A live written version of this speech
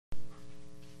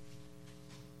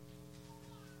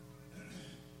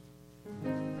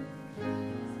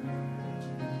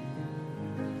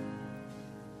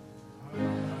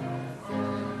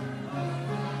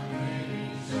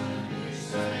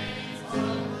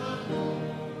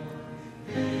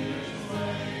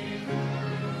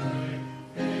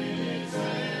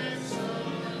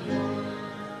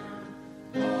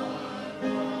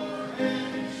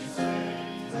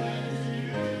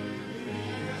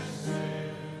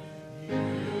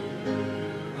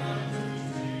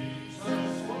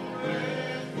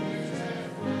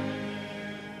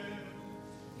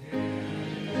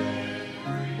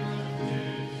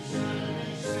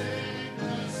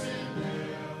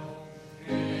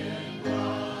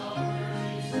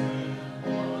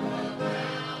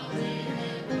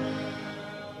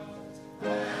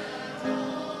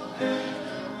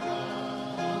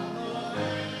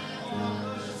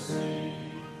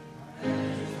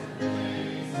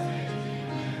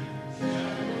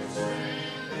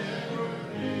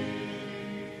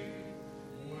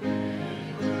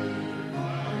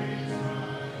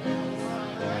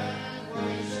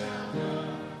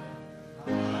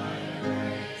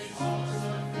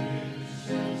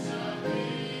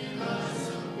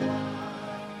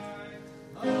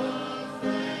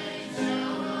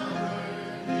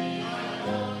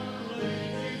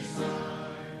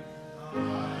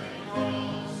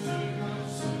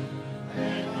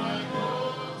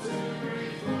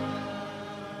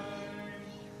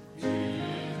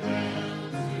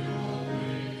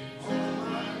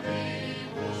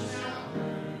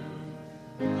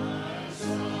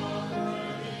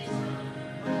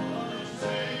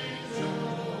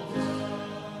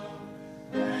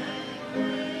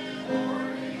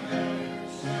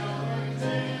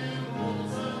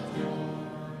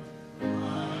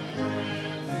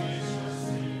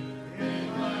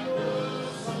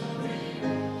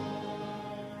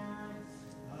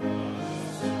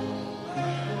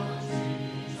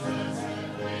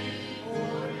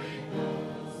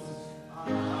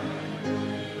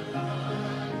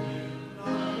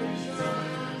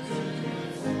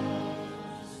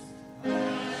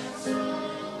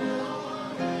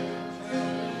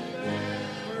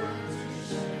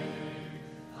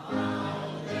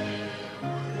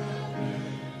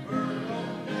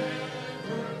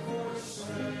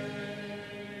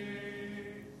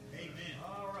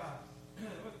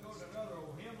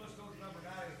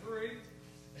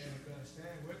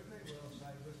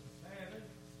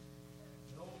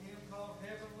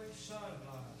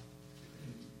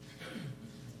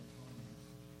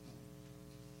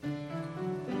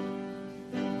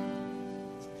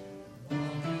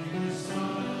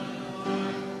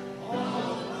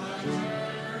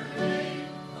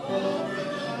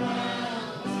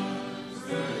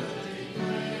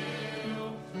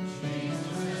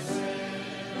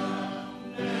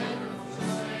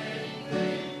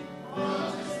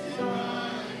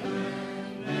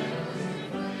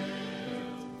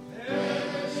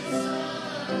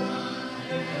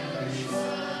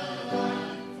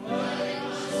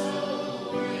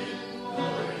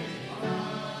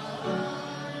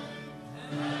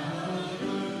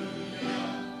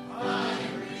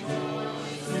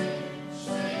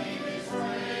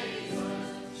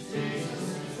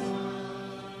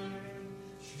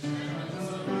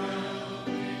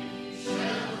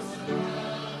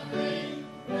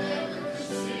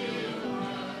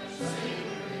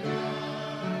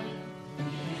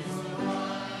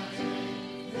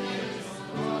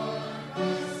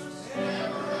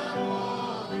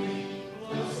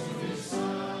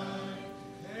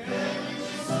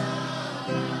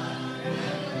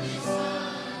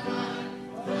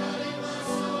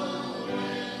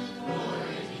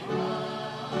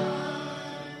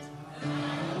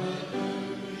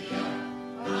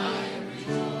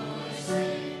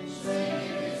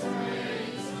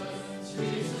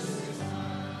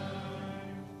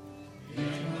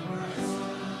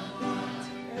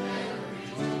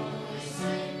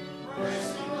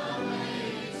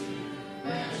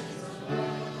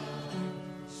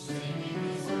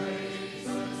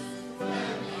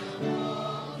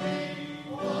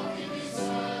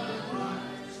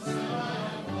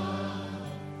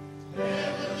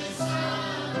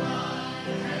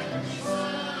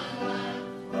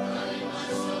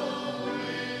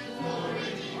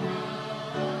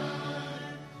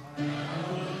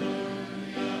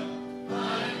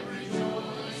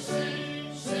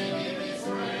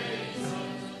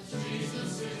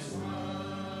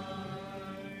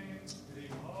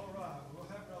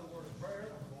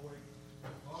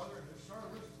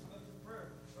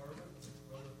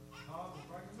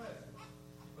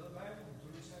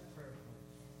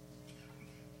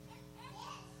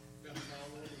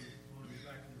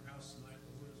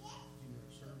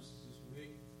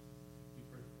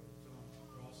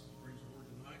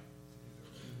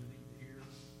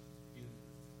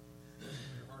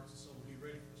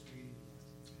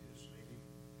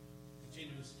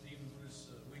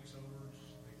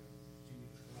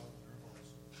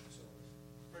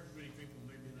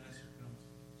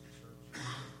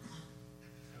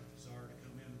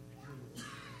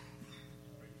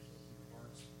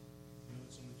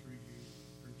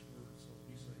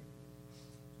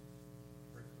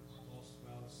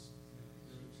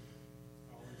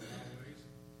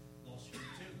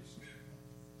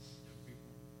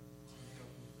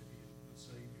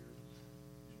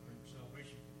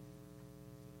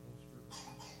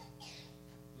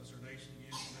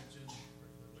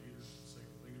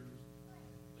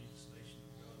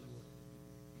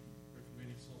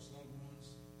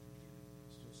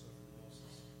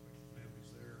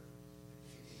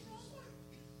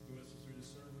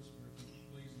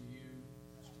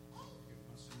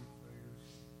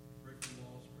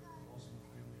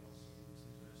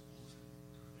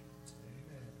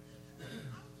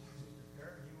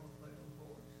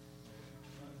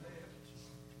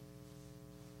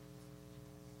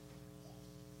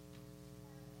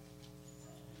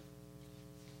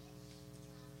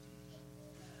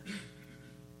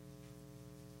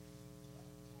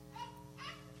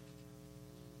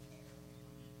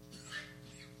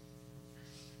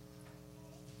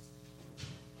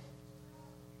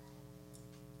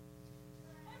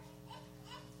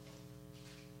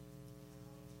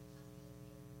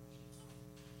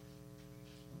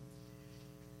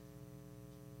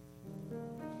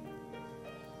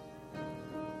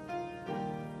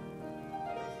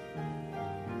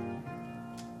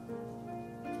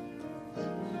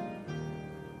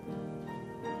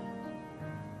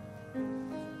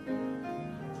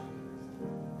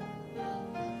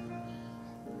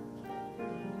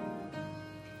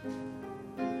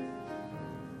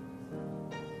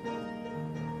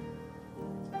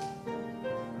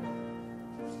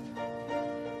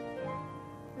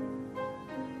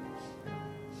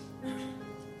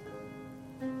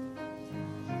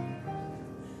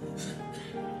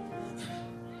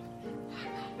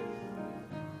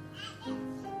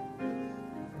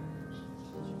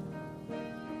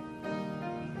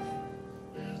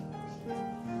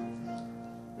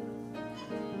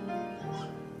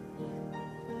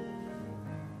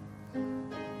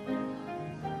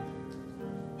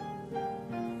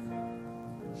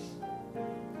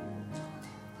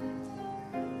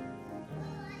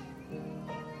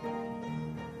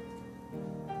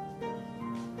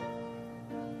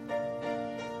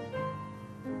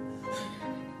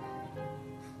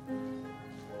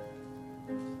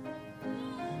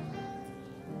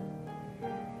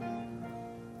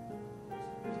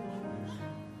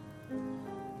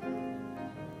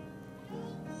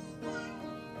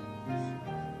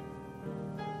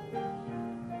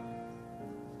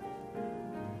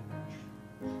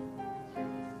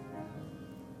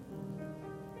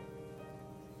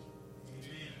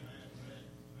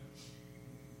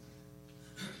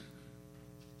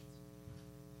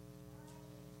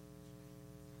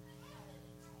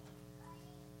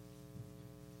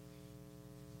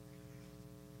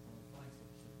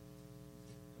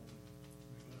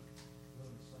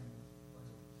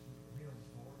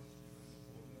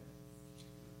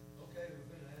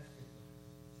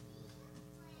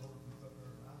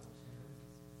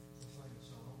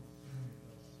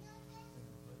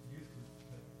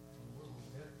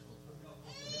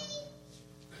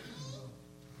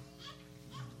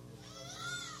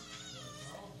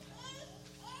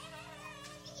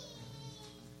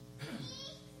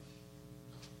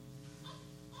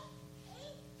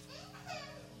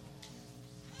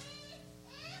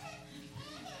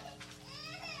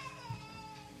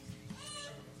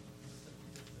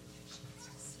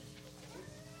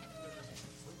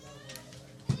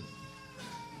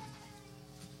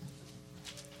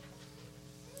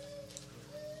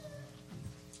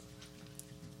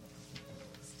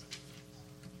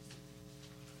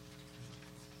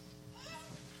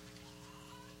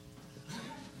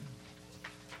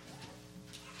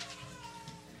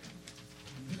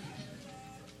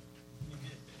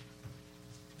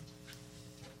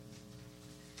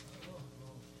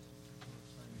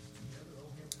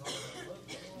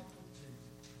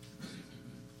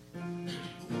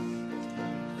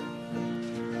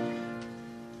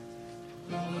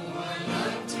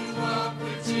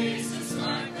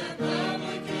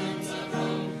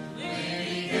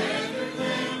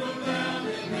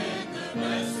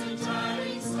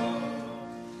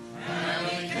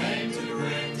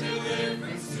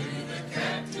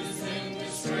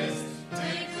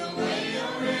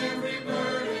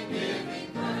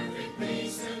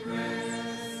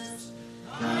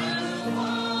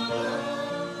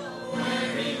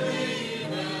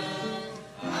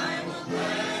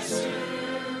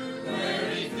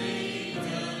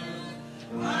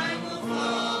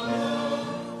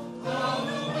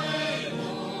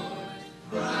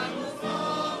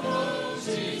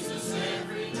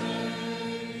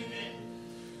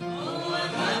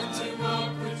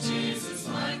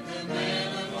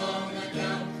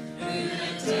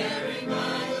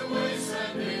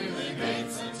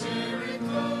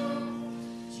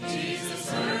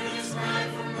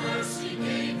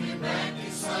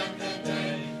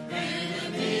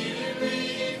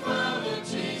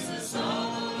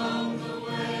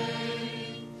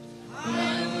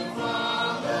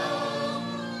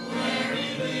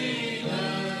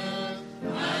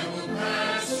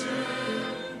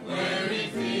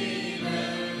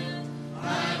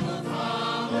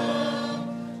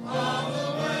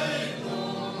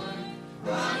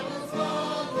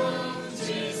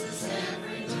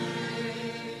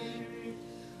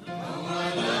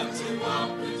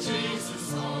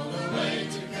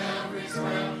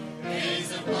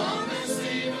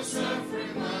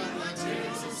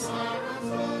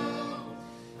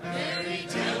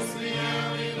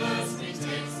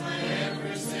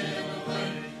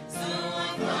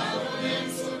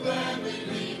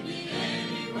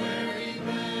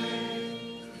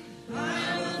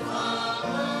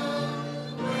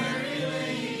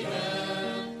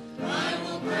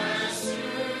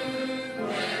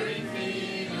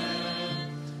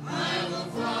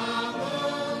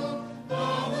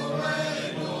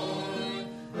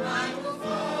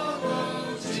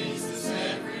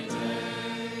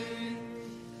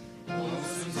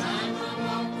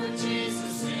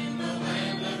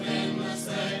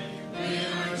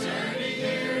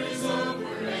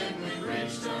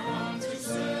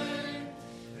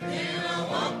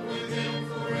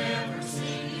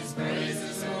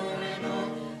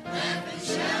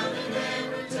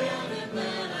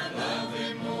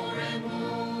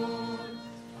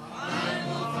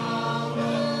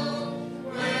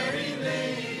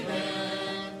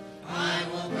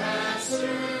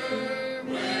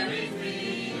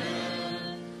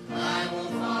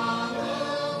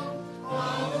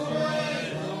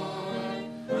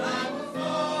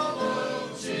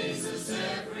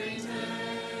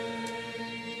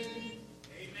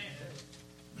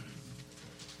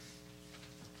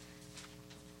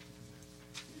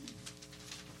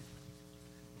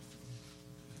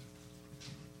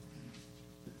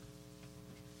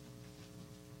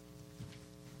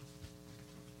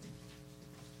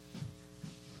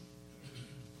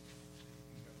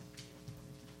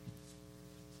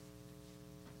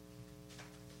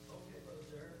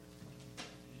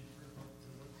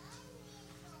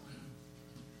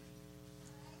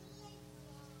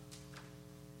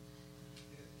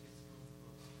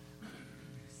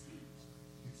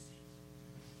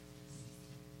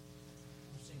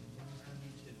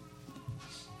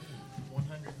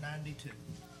92.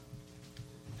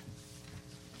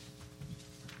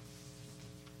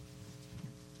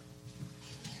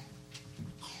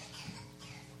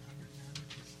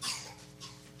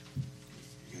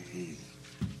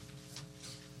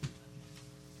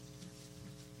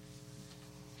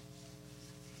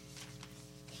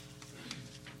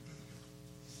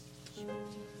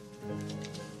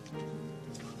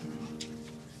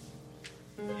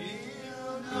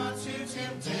 Yield not to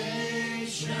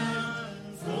temptation,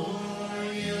 for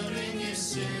yielding is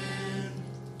sin.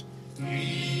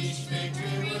 Each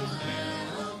victory will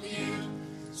help you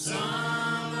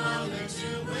some other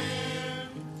to win.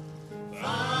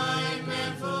 Fight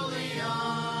manfully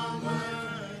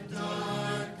onward,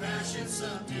 dark passions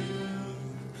subdue.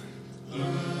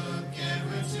 Look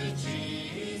ever to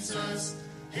Jesus,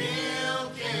 He'll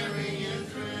carry you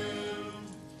through.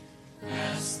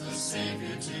 Ask the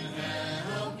Savior to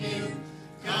help you,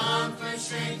 comfort,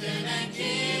 strengthen, and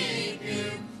keep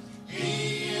you.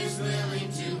 He is willing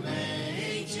to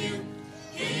aid you.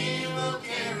 He will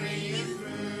carry you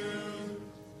through.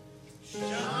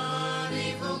 Shun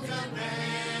evil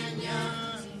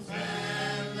companions,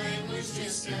 bad language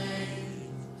disdain.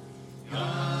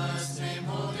 God's name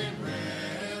hold in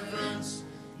reverence,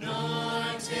 nor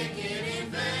take it in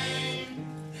vain.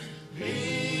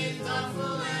 Be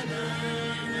thoughtful and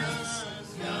earnest,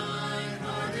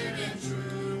 kind-hearted and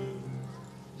true.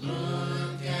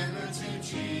 Look ever to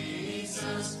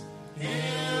Jesus,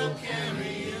 He'll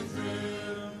carry you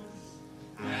through.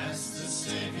 Ask the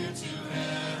Savior to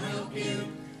help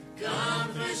you,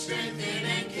 comfort, strengthen,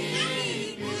 and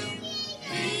keep you.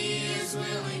 He is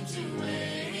willing to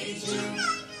aid you.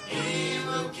 He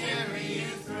will carry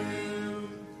you through.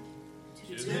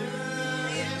 To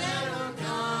him that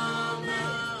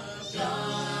overcometh,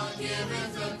 God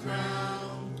giveth a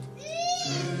crown.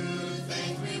 Through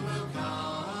faith we will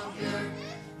conquer,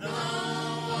 though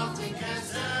often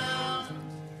cast down.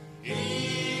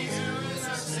 He who is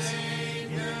our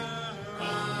Savior,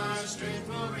 our strength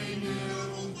will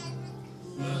renew.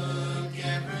 Look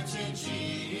ever to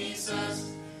Jesus,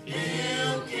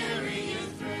 He'll carry you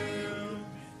through.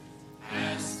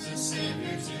 Ask the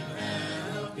Savior to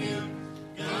help you,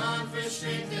 comfort,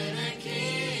 strengthen, and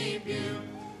keep you.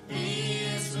 He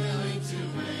is willing to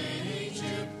aid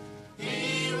you.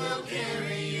 He will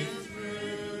carry you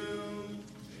through.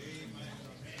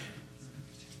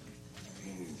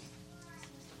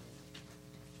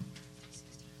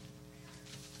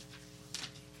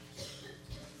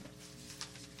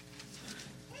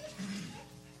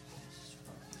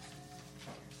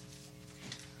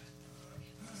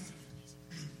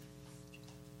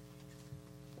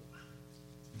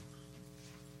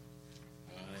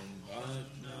 I'm bought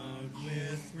not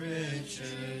with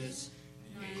riches,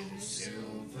 in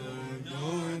silver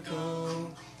nor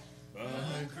gold,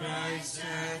 but Christ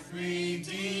hath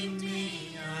redeemed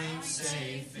me. I'm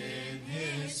safe in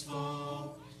His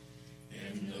fold.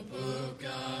 In the book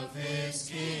of His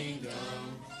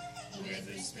kingdom, with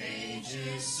its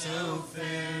pages so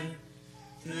fair,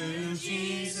 through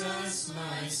Jesus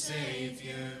my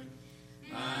Savior,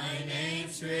 my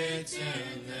name's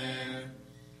written there.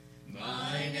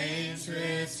 My name's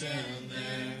written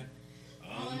there,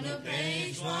 on the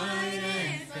page wide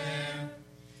and fair,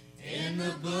 in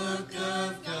the book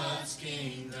of God's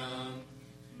kingdom.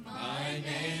 My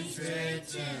name's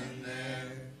written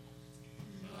there.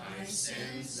 My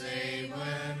sins, they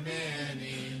were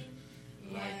many,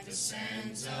 like the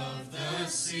sands of the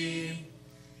sea,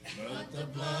 but the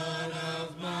blood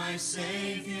of my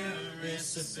Savior is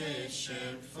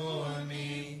sufficient for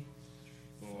me.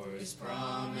 For His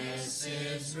promise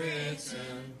is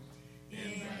written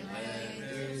in the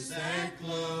letters that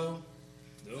glow.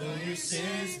 Though your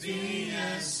sins be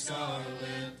as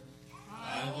scarlet,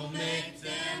 I will make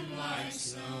them like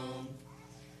snow.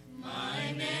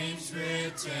 My name's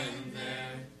written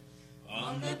there,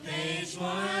 on the page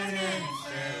wide and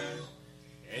fair,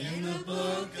 in the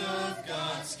book of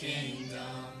God's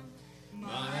kingdom.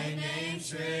 My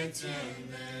name's written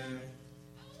there.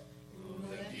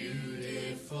 The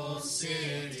beautiful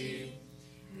city,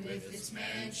 with its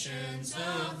mansions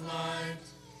of light,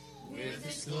 with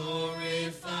its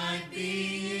glorified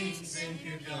beings in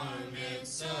pure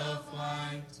garments of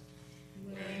white,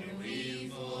 where no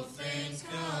evil thing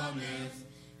cometh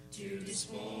to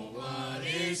despoil what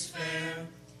is fair,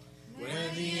 where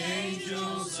the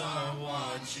angels are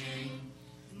watching.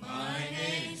 My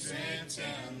name's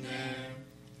written there.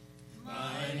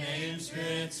 My name's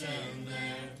written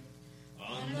there,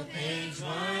 on the page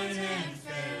wide and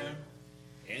fair,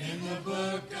 in the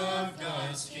book of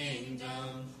God's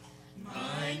kingdom.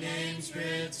 My name's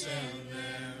written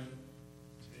there.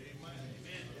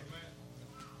 Amen.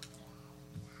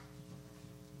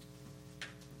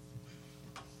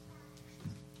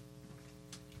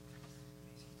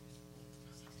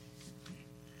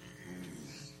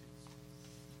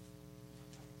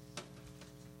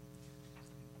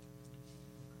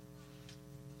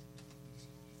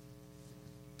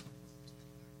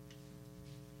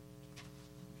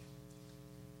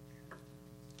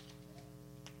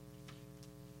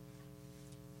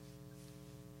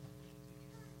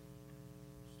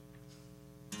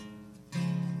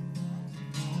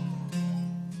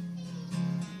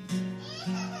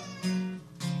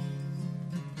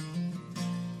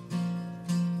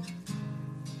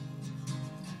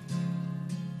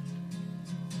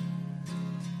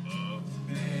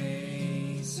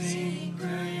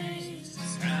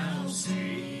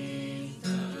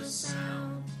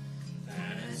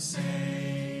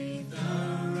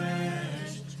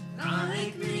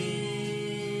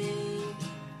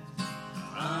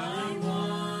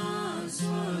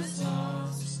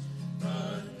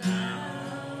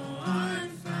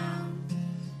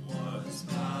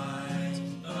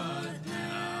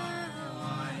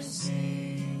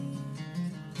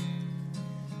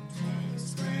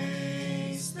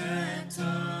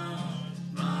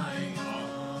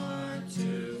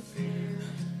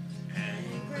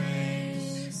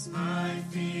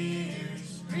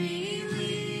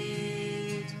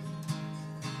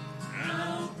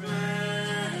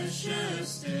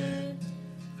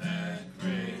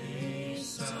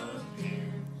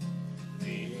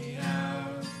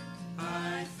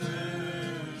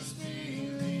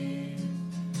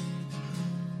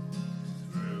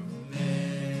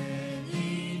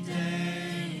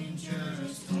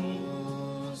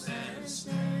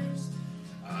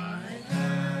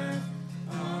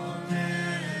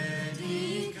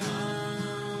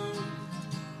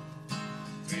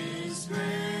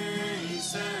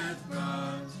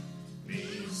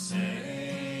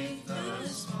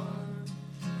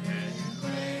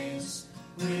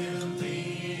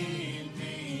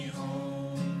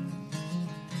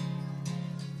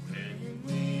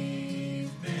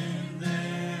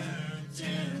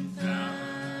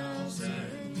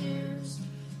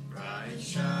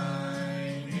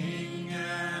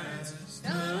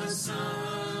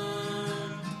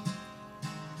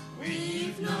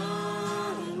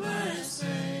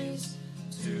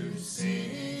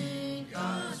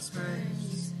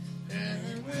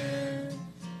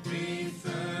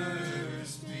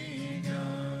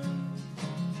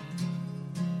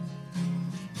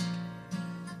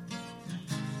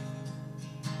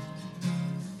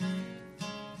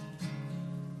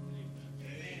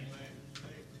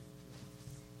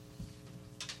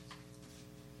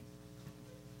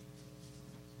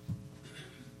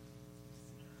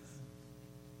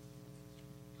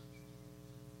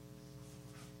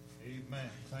 Amen.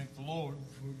 Thank the Lord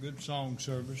for a good song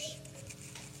service.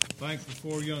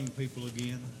 Thankful for young people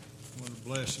again. What a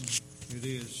blessing it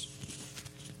is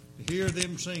to hear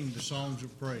them sing the songs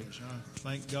of praise. I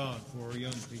thank God for our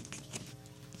young people.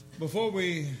 Before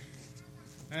we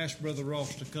ask Brother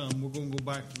Ross to come, we're going to go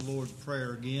back to the Lord's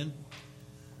Prayer again.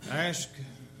 Ask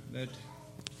that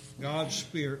God's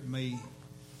Spirit may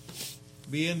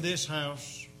be in this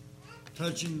house,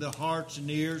 touching the hearts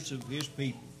and ears of His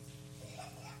people.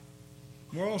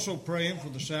 We're also praying for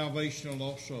the salvation of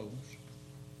lost souls.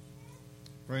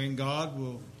 Praying God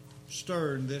will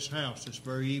stir in this house this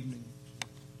very evening.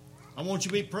 I want you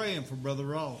to be praying for Brother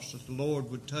Ross, that the Lord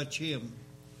would touch him.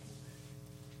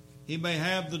 He may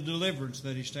have the deliverance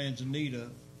that he stands in need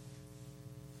of.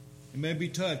 He may be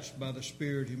touched by the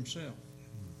Spirit Himself.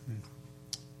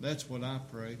 That's what I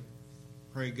pray.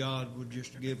 Pray God would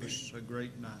just give us a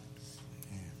great night.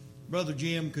 Brother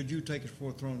Jim, could you take us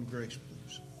before the throne of grace, please?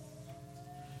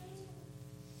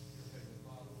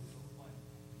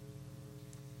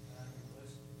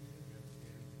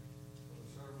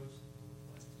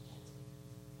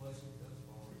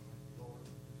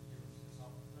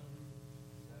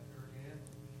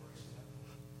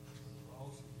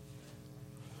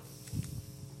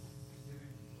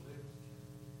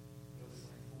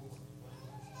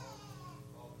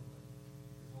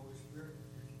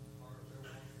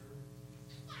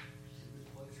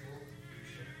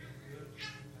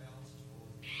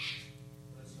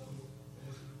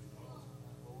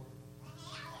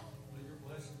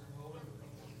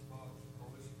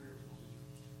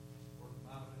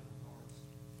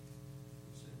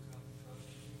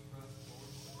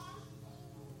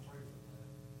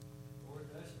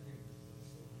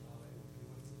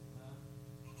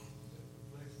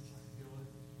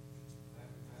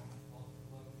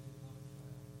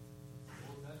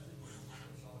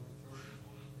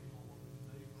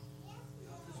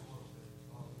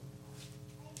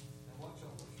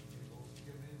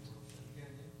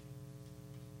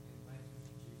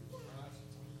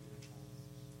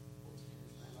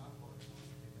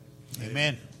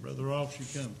 Amen. Brother Ross,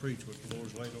 you come preach what the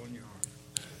Lord's laid on your heart.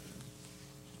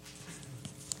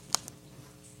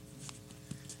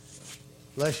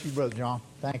 Bless you, Brother John.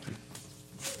 Thank you.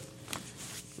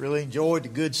 Really enjoyed the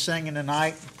good singing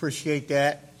tonight. Appreciate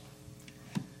that.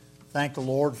 Thank the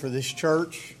Lord for this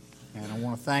church. And I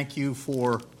want to thank you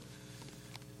for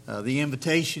the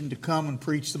invitation to come and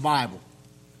preach the Bible.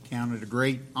 Count it a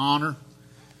great honor.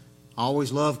 I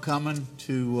always love coming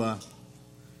to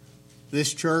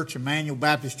this church, Emmanuel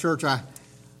Baptist Church. I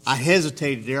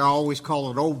hesitated there. I always call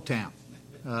it Old Town.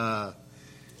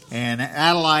 And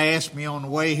Adelaide asked me on the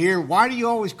way here, why do you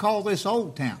always call this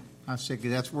Old Town? I said,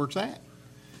 'cause that's where it's at.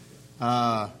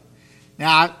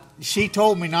 Now, she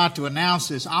told me not to announce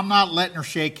this. I'm not letting her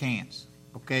shake hands.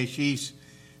 Okay,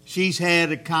 she's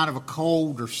had a kind of a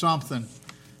cold or something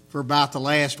for about the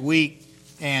last week.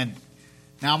 And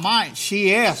now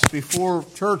she asked before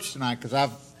church tonight, because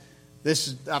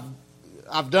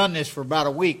I've done this for about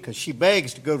a week, because she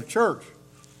begs to go to church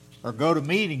or go to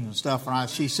meetings and stuff. And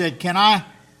she said, can I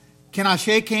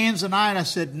shake hands tonight? I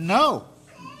said, no,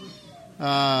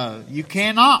 you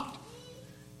cannot.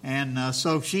 And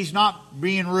so she's not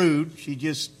being rude. She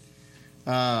just,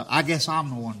 I guess I'm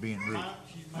the one being rude.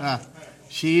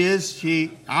 She is.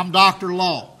 I'm Dr.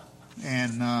 Law.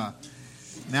 And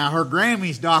now her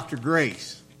Grammy's Dr.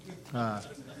 Grace.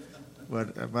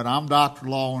 But I'm Dr.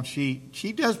 Law, and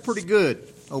she does pretty good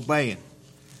obeying.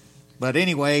 But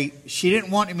anyway, she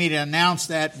didn't want me to announce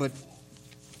that, but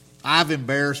I've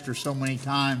embarrassed her so many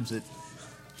times that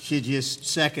she's just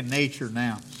second nature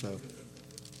now. So,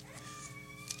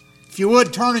 if you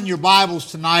would, turn in your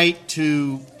Bibles tonight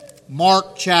to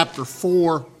Mark chapter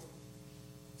 4.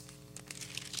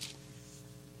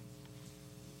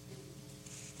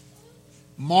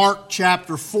 Mark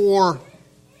chapter 4.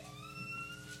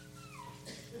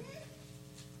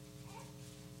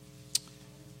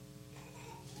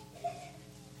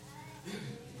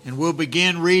 And we'll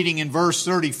begin reading in verse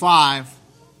 35.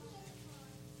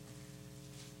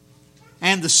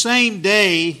 And the same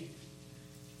day,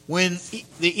 when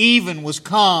the even was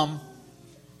come,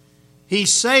 he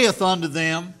saith unto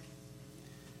them,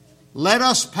 Let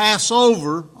us pass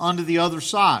over unto the other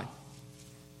side.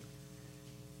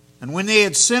 And when they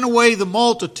had sent away the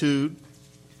multitude,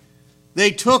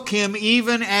 they took him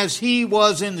even as he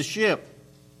was in the ship.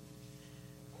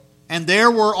 And there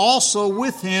were also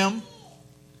with him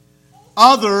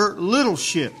other little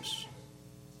ships.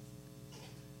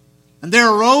 And there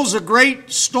arose a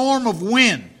great storm of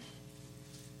wind,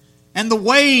 and the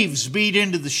waves beat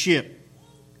into the ship,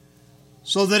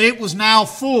 so that it was now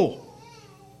full.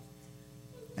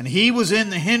 And he was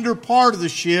in the hinder part of the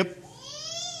ship,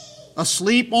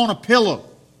 asleep on a pillow.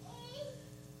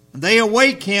 And they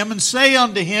awake him and say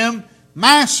unto him,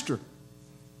 Master,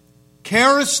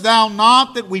 carest thou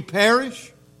not that we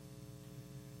perish?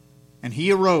 And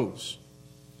he arose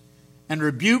and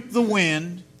rebuked the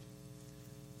wind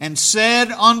and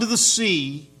said unto the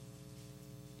sea,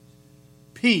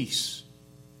 Peace,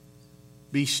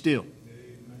 be still.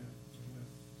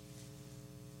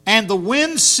 And the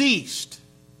wind ceased,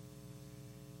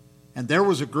 and there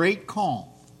was a great calm.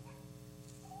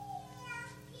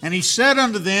 And he said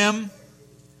unto them,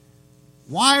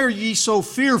 Why are ye so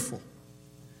fearful?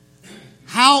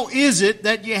 How is it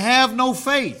that ye have no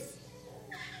faith?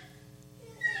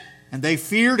 And they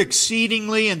feared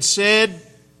exceedingly and said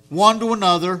one to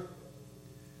another,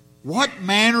 What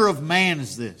manner of man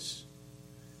is this,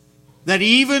 that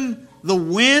even the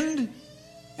wind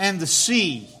and the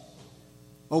sea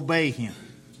obey him?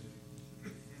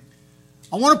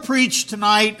 I want to preach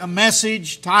tonight a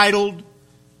message titled,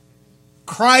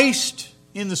 Christ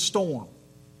in the Storm.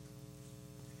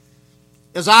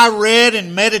 As I read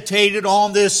and meditated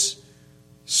on this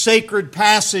sacred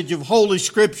passage of Holy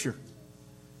Scripture,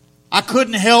 I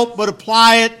couldn't help but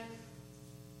apply it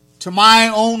to my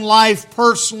own life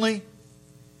personally.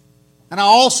 And I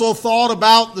also thought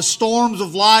about the storms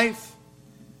of life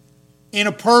in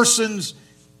a person's,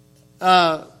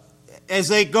 as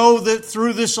they go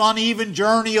through this uneven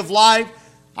journey of life.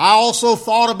 I also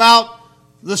thought about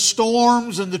the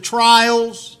storms and the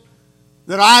trials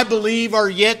that I believe are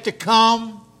yet to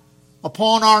come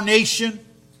upon our nation,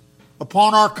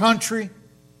 upon our country.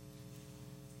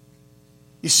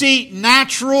 You see,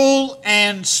 natural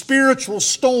and spiritual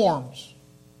storms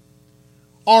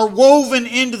are woven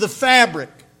into the fabric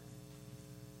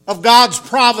of God's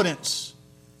providence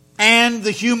and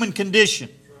the human condition.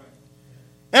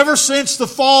 Ever since the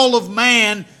fall of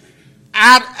man,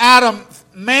 Adam,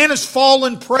 man has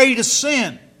fallen prey to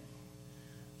sin.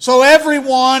 So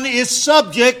everyone is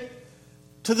subject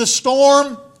to the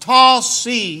storm-tossed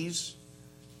seas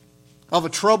of a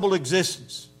troubled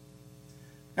existence.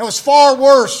 It was far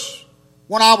worse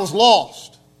when I was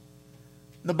lost.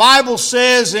 The Bible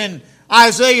says in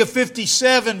Isaiah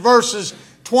 57 verses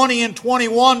 20 and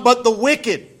 21, But the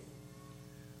wicked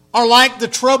are like the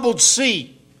troubled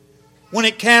sea when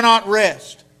it cannot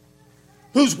rest,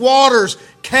 whose waters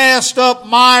cast up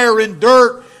mire and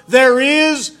dirt. There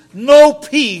is no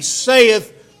peace,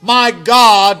 saith my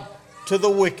God, to the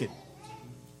wicked.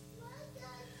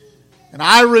 And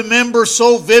I remember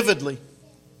so vividly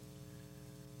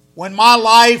when my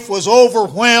life was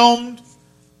overwhelmed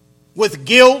with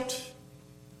guilt,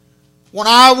 when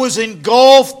I was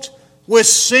engulfed with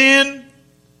sin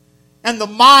and the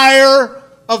mire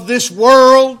of this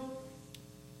world,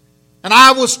 and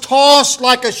I was tossed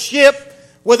like a ship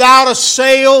without a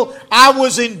sail. I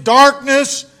was in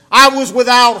darkness. I was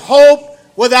without hope,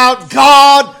 without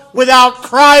God, without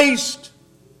Christ,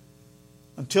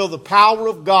 until the power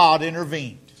of God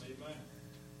intervened. Amen.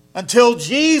 Until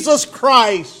Jesus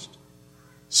Christ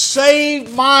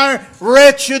saved my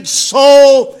wretched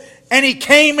soul, and He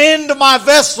came into my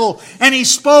vessel, and He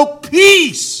spoke,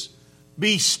 Peace,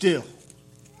 be still.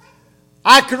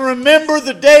 I can remember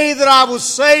the day that I was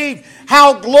saved,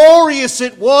 how glorious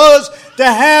it was to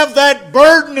have that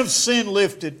burden of sin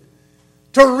lifted.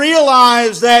 To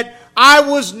realize that I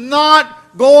was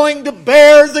not going to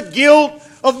bear the guilt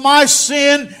of my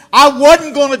sin. I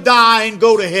wasn't going to die and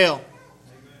go to hell.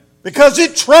 Because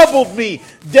it troubled me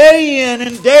day in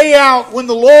and day out when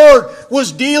the Lord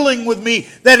was dealing with me,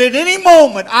 that at any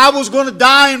moment I was going to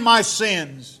die in my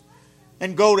sins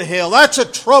and go to hell. That's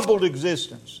a troubled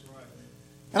existence.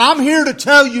 And I'm here to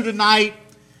tell you tonight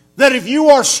that if you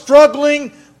are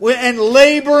struggling and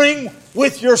laboring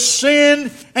with your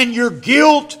sin and your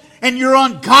guilt and your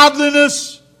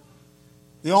ungodliness,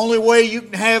 the only way you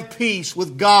can have peace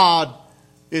with God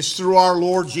is through our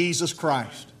Lord Jesus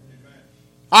Christ.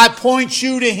 I point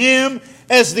you to Him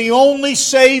as the only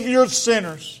Savior of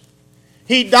sinners.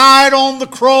 He died on the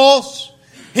cross.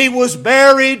 He was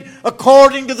buried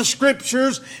according to the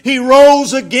Scriptures. He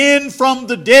rose again from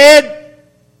the dead.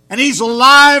 And He's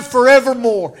alive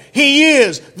forevermore. He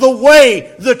is the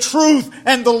way, the truth,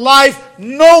 and the life.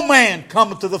 No man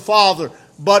cometh to the Father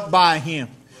but by Him.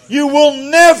 You will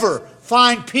never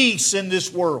find peace in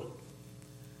this world.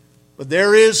 But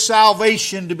there is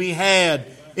salvation to be had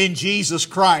in Jesus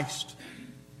Christ.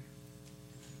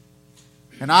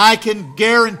 And I can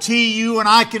guarantee you and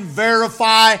I can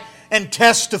verify and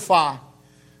testify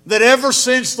that ever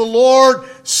since the Lord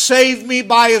saved me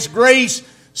by His grace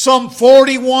some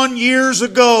 41 years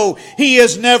ago, He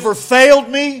has never failed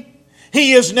me.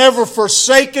 He has never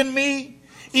forsaken me,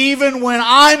 even when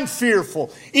I'm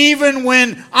fearful, even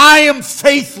when I am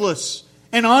faithless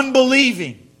and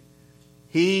unbelieving.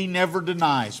 He never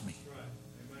denies me.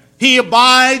 He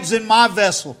abides in my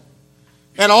vessel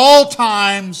at all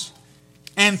times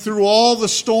and through all the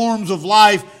storms of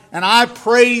life. And I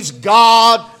praise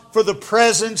God for the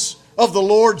presence of the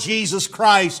Lord Jesus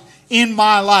Christ in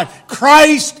my life.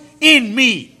 Christ in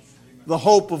me, the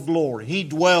hope of glory. He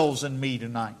dwells in me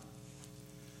tonight.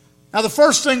 Now, the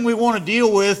first thing we want to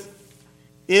deal with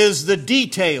is the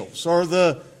details or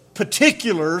the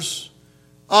particulars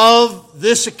of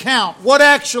this account. What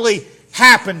actually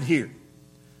happened here?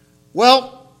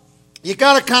 Well, you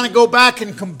got to kind of go back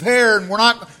and compare, and we're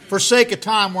not, for sake of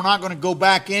time, we're not going to go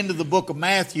back into the book of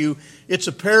Matthew. It's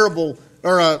a parable,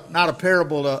 or not a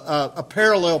parable, a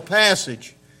parallel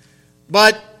passage.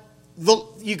 But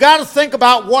you got to think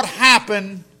about what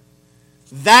happened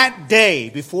that day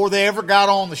before they ever got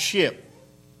on the ship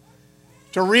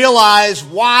to realize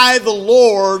why the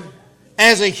Lord,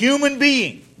 as a human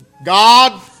being,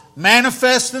 God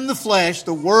manifest in the flesh,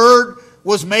 the Word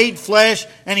was made flesh,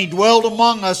 and He dwelled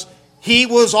among us. He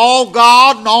was all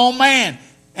God and all man.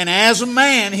 And as a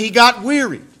man, He got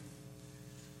wearied.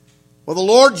 Well, the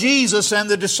Lord Jesus and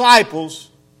the disciples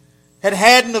had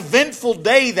an eventful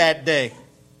day that day.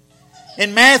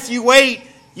 In Matthew 8,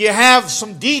 you have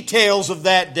some details of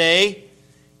that day.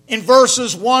 In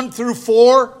verses 1 through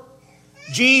 4,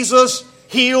 Jesus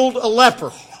healed a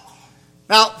leper.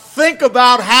 Now, think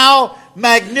about how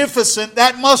magnificent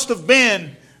that must have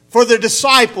been for the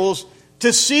disciples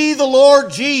to see the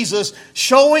Lord Jesus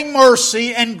showing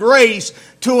mercy and grace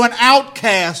to an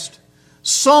outcast,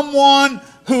 someone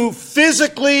who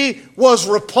physically was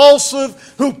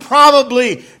repulsive, who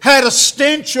probably had a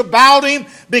stench about him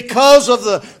because of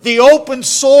the open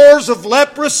sores of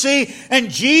leprosy, and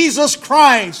Jesus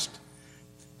Christ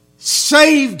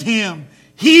saved him,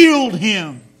 healed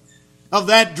him of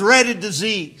that dreaded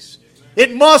disease.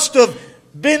 It must have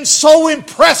been so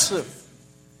impressive.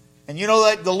 And you know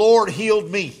that the Lord healed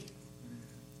me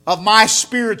of my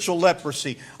spiritual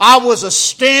leprosy. I was a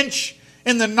stench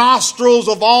in the nostrils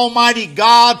of Almighty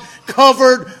God,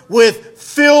 covered with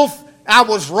filth. I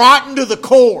was rotten to the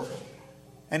core.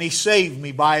 And He saved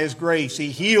me by His grace.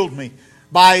 He healed me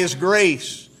by His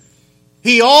grace.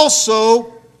 He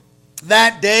also,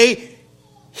 that day,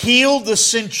 healed the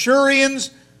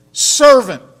centurion's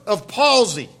servant of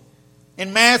palsy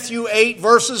in Matthew 8,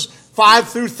 verses 5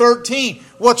 through 13.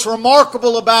 What's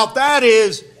remarkable about that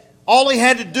is all he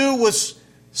had to do was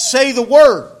say the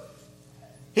word.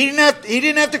 He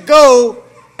didn't have to go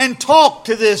and talk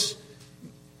to this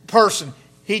person.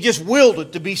 He just willed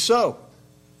it to be so.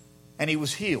 And he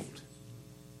was healed.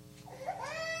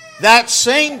 That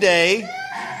same day,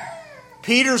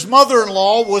 Peter's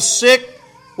mother-in-law was sick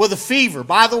with a fever.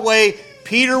 By the way,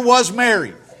 Peter was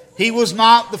married. He was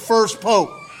not the first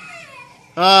pope.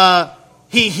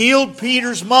 He healed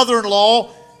Peter's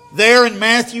mother-in-law there in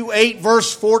Matthew 8,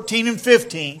 verse 14 and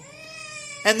 15.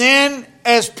 And then,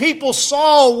 as people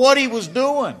saw what he was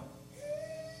doing,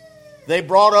 they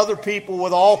brought other people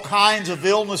with all kinds of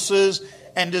illnesses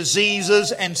and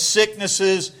diseases and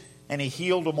sicknesses, and he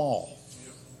healed them all.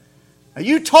 Now,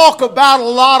 you talk about a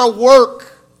lot of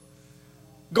work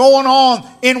going on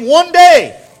in one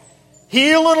day.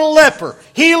 Healing a leper,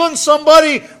 healing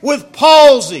somebody with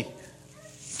palsy,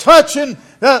 touching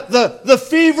the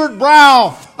fevered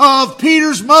brow of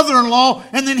Peter's mother-in-law,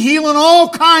 and then healing all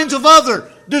kinds of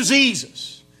other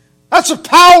diseases. That's the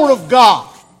power of God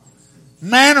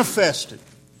manifested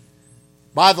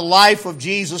by the life of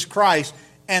Jesus Christ.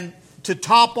 And to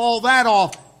top all that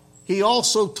off, He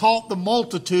also taught the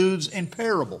multitudes in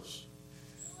parables.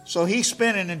 So He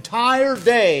spent an entire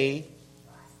day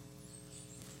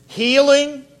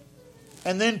healing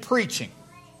and then preaching.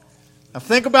 Now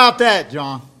think about that,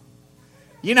 John.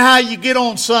 You know how you get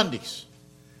on Sundays.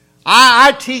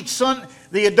 I teach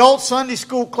the adult Sunday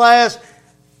school class.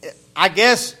 I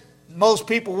guess most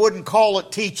people wouldn't call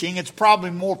it teaching. It's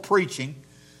probably more preaching.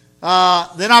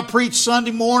 Then I preach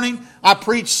Sunday morning. I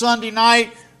preach Sunday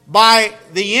night. By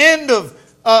the end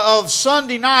of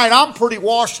Sunday night, I'm pretty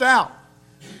washed out.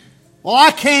 Well,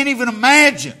 I can't even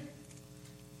imagine,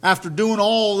 after doing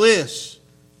all this,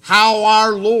 how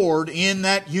our Lord in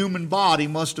that human body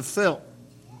must have felt.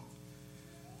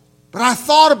 But I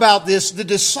thought about this. The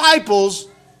disciples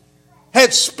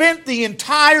had spent the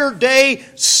entire day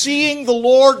seeing the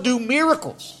Lord do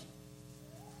miracles.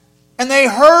 And they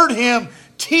heard Him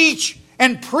teach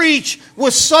and preach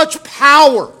with such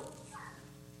power.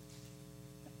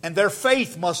 And their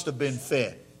faith must have been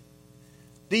fed.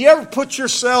 Do you ever put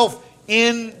yourself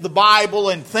in the Bible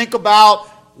and think about,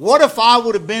 what if I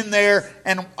would have been there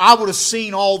and I would have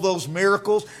seen all those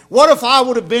miracles? What if I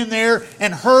would have been there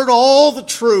and heard all the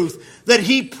truth that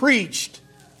he preached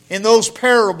in those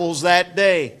parables that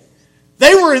day?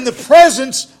 They were in the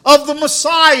presence of the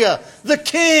Messiah, the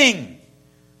King.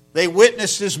 They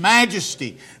witnessed His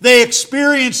majesty. They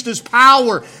experienced His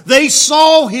power. They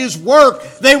saw His work.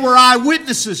 They were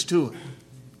eyewitnesses to it.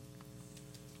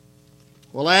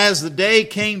 Well, as the day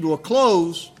came to a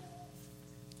close,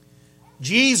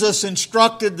 Jesus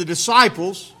instructed the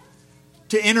disciples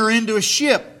to enter into a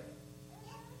ship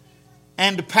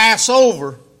and to pass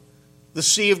over the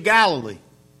Sea of Galilee.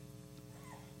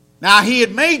 Now, He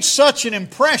had made such an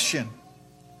impression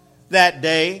that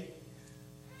day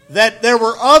that there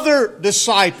were other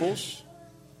disciples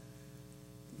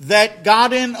that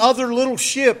got in other little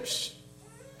ships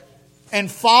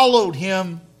and followed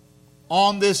Him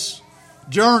on this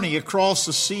journey across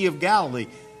the Sea of Galilee.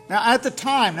 Now, at the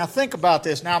time, now think about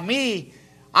this. Now,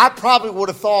 I probably would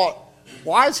have thought,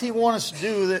 why does He want us to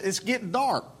do that? It's getting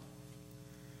dark.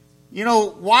 You know,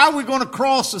 why are we going to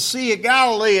cross the Sea of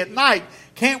Galilee at night?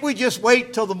 Can't we just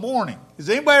wait till the morning? Does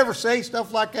anybody ever say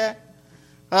stuff like that?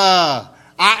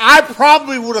 I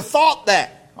probably would have thought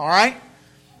that, all right?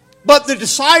 But the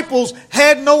disciples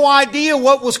had no idea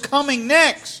what was coming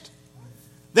next.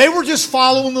 They were just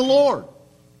following the Lord.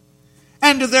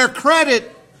 And to their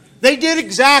credit, they did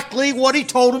exactly what He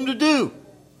told them to do.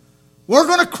 We're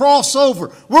going to cross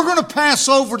over. We're going to pass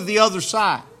over to the other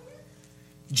side.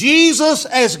 Jesus,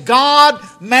 as God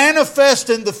manifest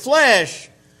in the flesh,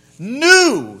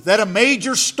 knew that a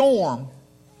major storm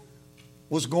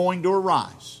was going to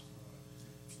arise.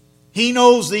 He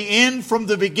knows the end from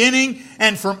the beginning,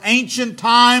 and from ancient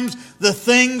times, the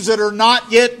things that are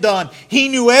not yet done. He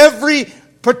knew every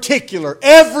particular,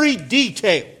 every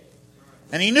detail.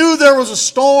 And He knew there was a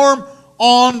storm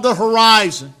on the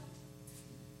horizon.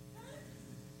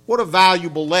 What a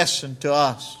valuable lesson to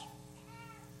us.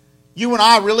 You and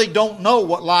I really don't know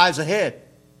what lies ahead.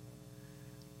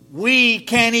 We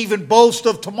can't even boast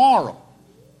of tomorrow.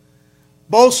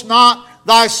 Boast not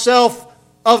thyself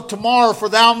of tomorrow, for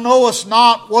thou knowest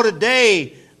not what a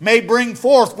day may bring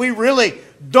forth. We really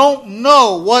don't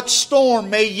know what storm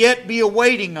may yet be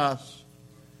awaiting us.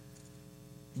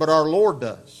 But our Lord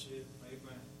does.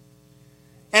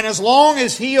 And as long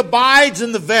as He abides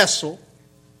in the vessel,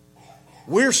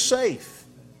 we're safe.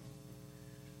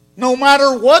 No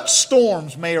matter what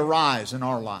storms may arise in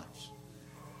our lives.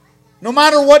 No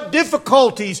matter what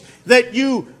difficulties that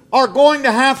you are going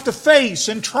to have to face,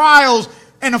 and trials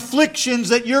and afflictions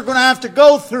that you're going to have to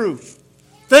go through.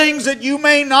 Things that you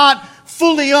may not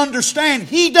fully understand.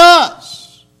 He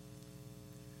does.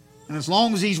 And as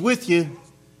long as He's with you,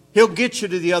 He'll get you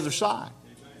to the other side.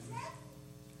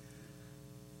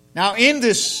 Now, in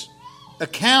this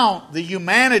account, the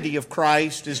humanity of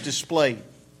Christ is displayed.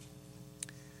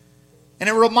 And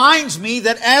it reminds me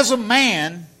that as a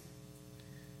man,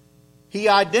 He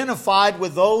identified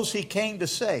with those He came to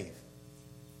save.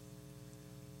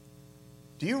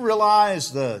 Do you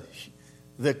realize the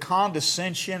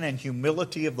condescension and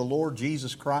humility of the Lord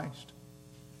Jesus Christ?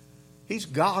 He's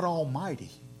God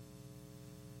Almighty.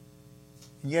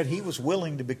 And yet He was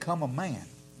willing to become a man.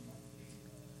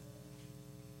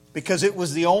 Because it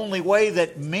was the only way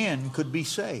that men could be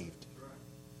saved.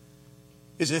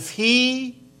 Is if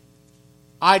He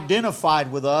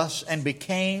identified with us and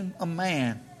became a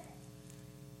man.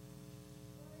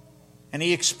 And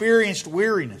He experienced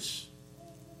weariness.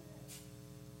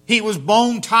 He was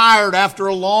bone tired after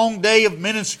a long day of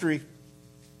ministry.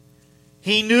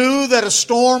 He knew that a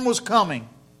storm was coming.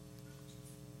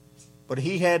 But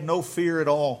He had no fear at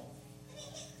all.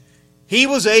 He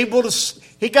was able to...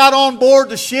 He got on board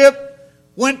the ship,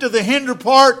 went to the hinder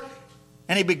part,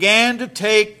 and He began to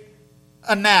take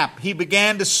a nap. He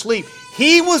began to sleep.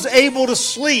 He was able to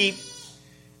sleep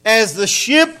as the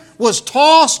ship was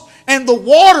tossed and the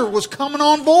water was coming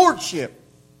on board ship.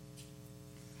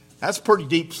 That's pretty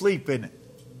deep sleep, isn't it?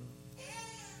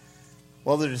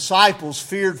 Well, the disciples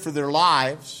feared for their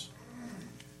lives.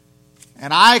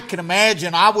 And I can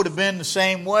imagine I would have been the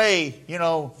same way. You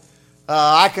know,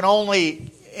 I can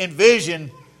only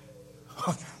envision,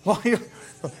 Lord,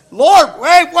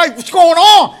 wait, what's going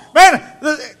on? Man,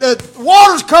 the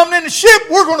water's coming in the ship.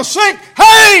 We're going to sink.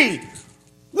 Hey,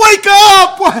 wake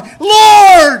up,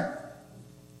 Lord.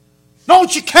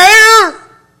 Don't you care?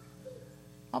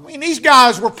 I mean, these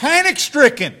guys were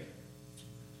panic-stricken.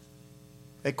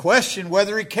 They questioned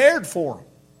whether He cared for them.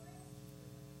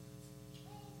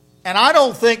 And I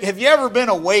don't think, have you ever been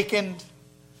awakened?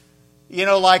 You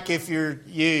know, like if you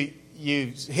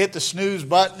hit the snooze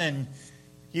button and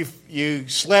you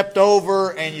slept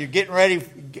over and you're getting ready.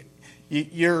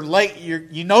 You're late.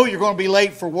 You know you're going to be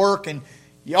late for work, and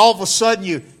all of a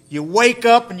sudden you wake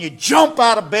up and you jump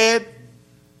out of bed.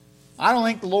 I don't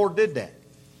think the Lord did that.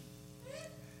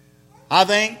 I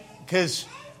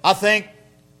think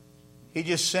He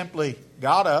just simply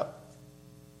got up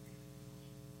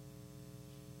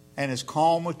and, as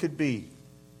calm as could be,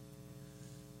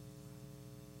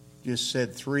 just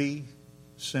said 3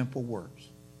 simple words.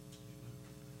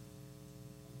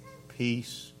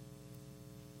 Peace,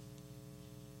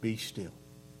 be still.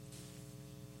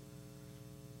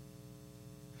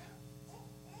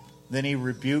 Then He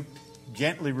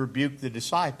gently rebuked the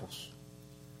disciples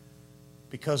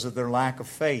because of their lack of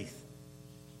faith.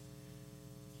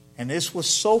 And this was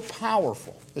so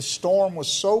powerful. The storm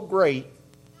was so great.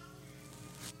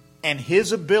 And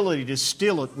His ability to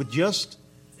still it with just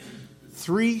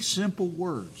 3 simple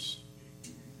words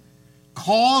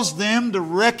caused them to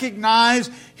recognize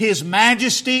His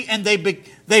majesty, and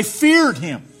they feared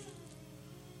Him.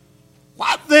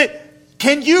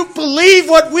 Can you believe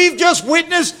what we've just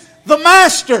witnessed? The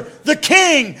Master, the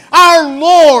King, our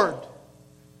Lord.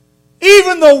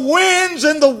 Even the winds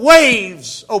and the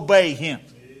waves obey Him.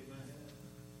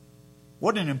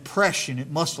 What an impression it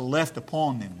must have left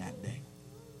upon them that day.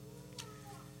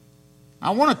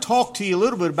 I want to talk to you a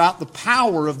little bit about the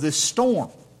power of this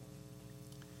storm.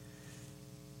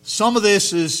 Some of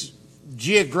this is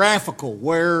geographical,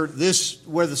 where the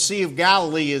Sea of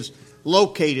Galilee is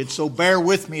located, so bear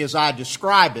with me as I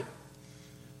describe it.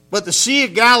 But the Sea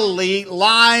of Galilee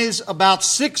lies about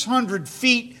 600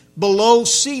 feet below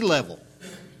sea level,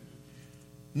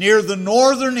 near the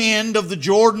northern end of the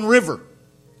Jordan River.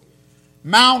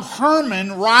 Mount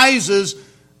Hermon rises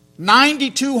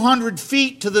 9,200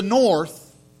 feet to the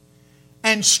north,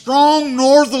 and strong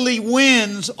northerly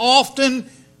winds often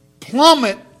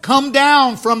come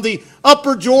down from the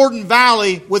upper Jordan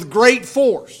Valley with great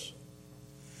force.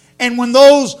 And when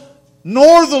those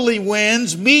northerly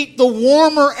winds meet the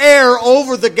warmer air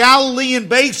over the Galilean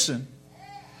basin,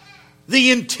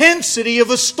 the intensity of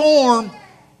a storm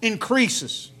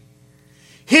increases.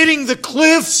 Hitting the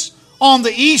cliffs on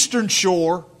the eastern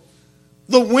shore,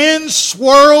 the winds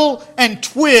swirl and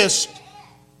twist,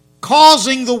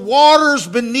 causing the waters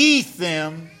beneath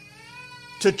them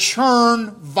to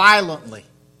churn violently.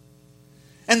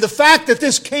 And the fact that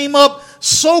this came up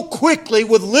so quickly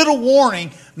with little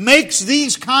warning makes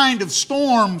these kind of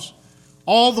storms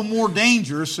all the more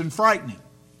dangerous and frightening.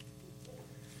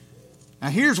 Now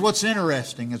here's what's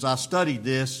interesting as I studied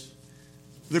this.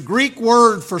 The Greek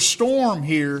word for storm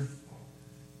here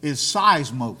is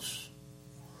seismos.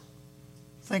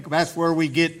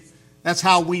 That's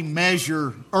how we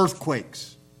measure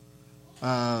earthquakes,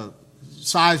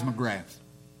 seismographs.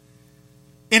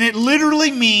 And it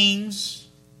literally means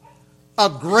a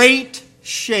great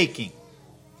shaking.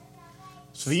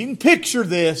 So you can picture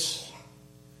this.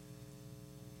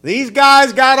 These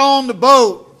guys got on the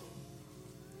boat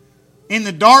in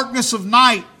the darkness of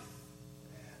night.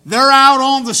 They're out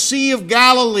on the Sea of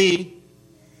Galilee,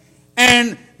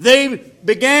 and they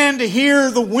began to hear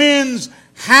the winds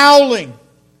howling,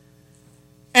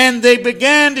 and they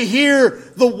began to hear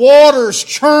the waters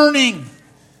churning.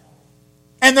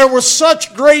 And there was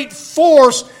such great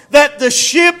force that the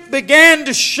ship began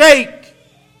to shake,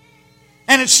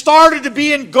 and it started to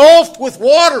be engulfed with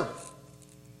water.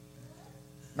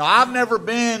 Now, I've never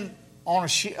been on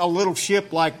a little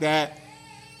ship like that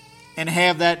and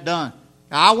have that done.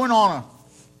 Now, I went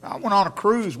on a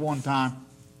cruise one time.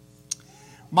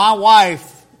 My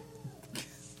wife,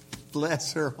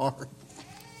 bless her heart,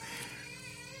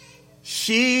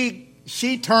 she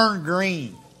turned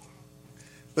green.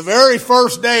 The very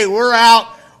first day we're out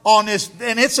on this,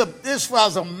 and this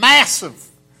was a massive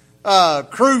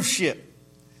cruise ship.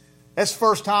 That's the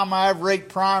first time I ever ate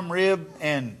prime rib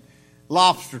and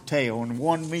lobster tail in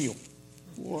one meal.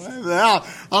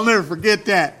 I'll never forget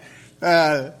that.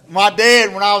 My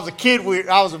dad, when I was a kid,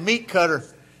 I was a meat cutter,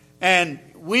 and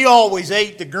we always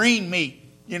ate the green meat.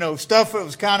 You know, stuff that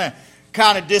was kind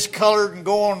of discolored and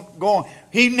going.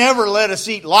 He never let us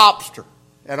eat lobster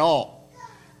at all.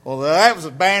 Well, that was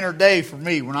a banner day for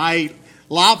me when I ate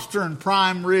lobster and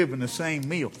prime rib in the same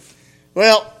meal.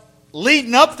 Well,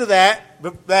 leading up to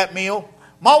that meal,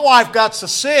 my wife got so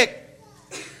sick,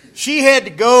 she had to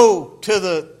go to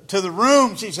the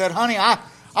room. She said, "Honey,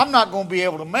 I'm not going to be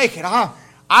able to make it."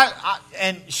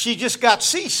 And she just got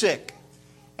seasick.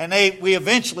 And we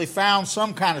eventually found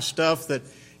some kind of stuff that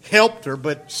helped her,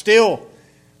 but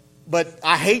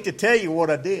I hate to tell you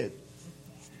what I did.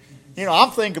 You know,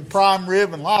 I'm thinking prime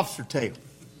rib and lobster tail.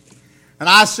 And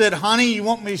I said, honey, you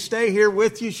want me to stay here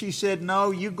with you? She said,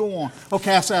 no, you go on.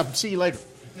 Okay, I said, I'll see you later.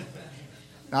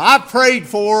 Now, I prayed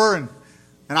for her, and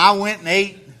I went and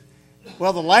ate.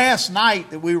 Well, the last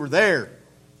night that we were there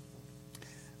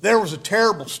was a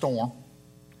terrible storm.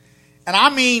 And I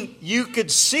mean, you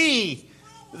could see,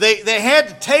 they had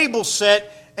the table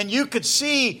set, and you could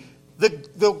see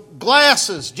the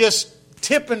glasses just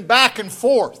tipping back and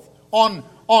forth on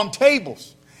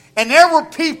tables. And there were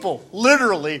people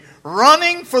literally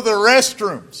running for the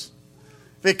restrooms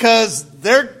because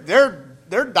they're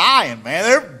dying, man.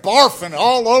 They're barfing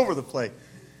all over the place.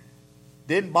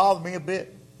 Didn't bother me a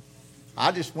bit.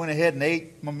 I just went ahead and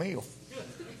ate my meal.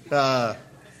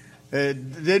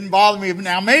 It didn't bother me.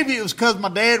 Now, maybe it was because my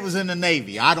dad was in the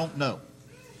Navy. I don't know.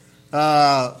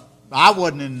 I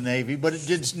wasn't in the Navy, but it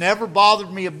just never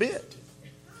bothered me a bit.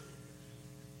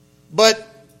 But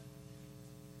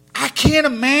I can't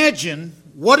imagine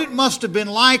what it must have been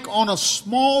like on a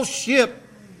small ship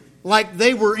like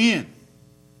they were in.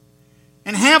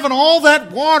 And having all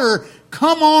that water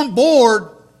come on board.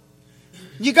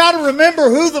 You got to remember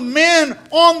who the men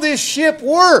on this ship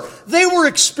were. They were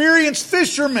experienced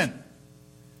fishermen.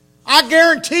 I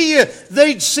guarantee you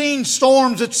they'd seen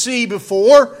storms at sea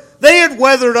before. They had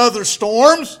weathered other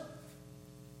storms.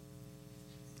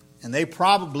 And they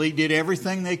probably did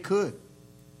everything they could.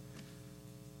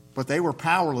 But they were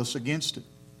powerless against it.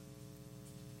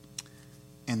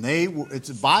 And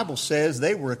the Bible says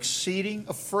they were exceeding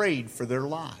afraid for their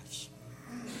lives.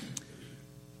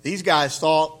 These guys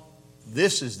thought,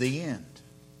 this is the end.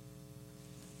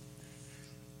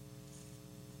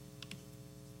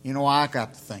 You know, I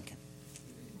got to thinking.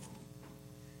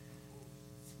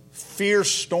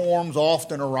 Fierce storms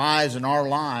often arise in our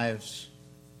lives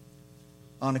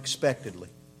unexpectedly,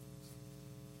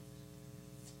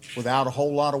 without a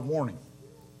whole lot of warning.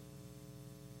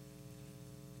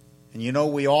 And you know,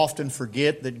 we often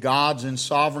forget that God's in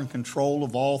sovereign control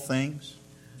of all things,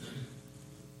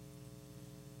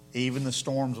 even the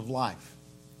storms of life.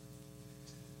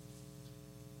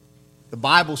 The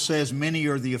Bible says, many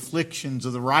are the afflictions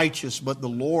of the righteous, but the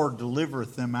Lord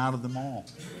delivereth them out of them all.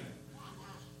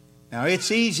 Now,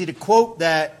 it's easy to quote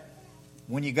that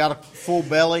when you got a full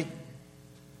belly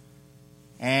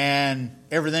and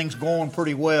everything's going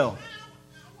pretty well.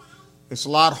 It's a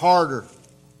lot harder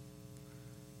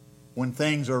when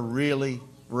things are really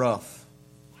rough.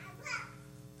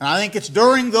 And I think it's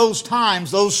during those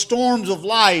times, those storms of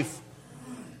life,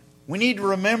 we need to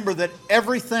remember that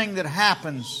everything that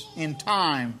happens in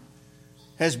time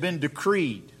has been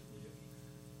decreed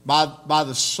by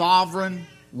the sovereign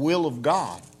will of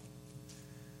God.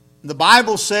 The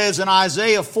Bible says in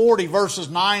Isaiah 40 verses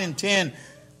 9 and 10,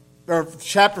 or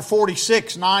chapter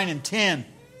 46, 9 and 10,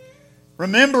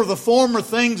 remember the former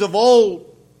things of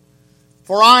old,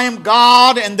 for I am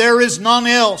God and there is none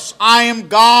else. I am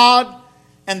God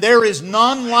and there is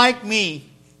none like me,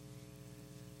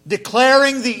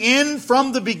 declaring the end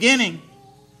from the beginning,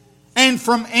 and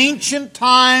from ancient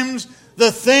times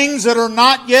the things that are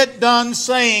not yet done,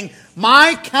 saying,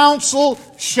 my counsel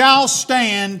shall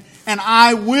stand, and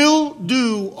I will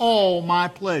do all my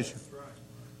pleasure.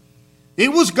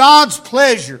 It was God's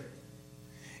pleasure.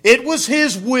 It was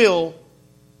His will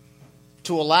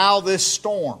to allow this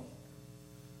storm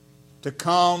to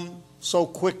come so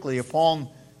quickly upon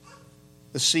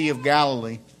the Sea of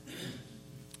Galilee.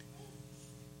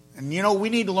 And you know, we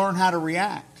need to learn how to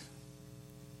react.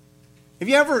 Have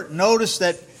you ever noticed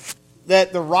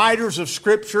that the writers of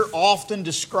Scripture often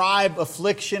describe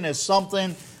affliction as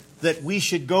something that we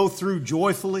should go through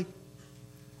joyfully?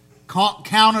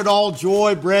 Count it all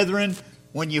joy, brethren,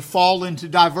 when you fall into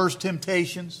diverse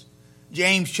temptations.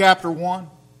 James chapter 1.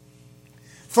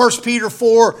 1 Peter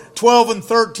 4, 12 and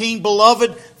 13.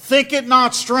 Beloved, think it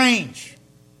not strange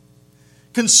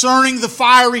concerning the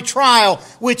fiery trial,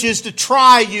 which is to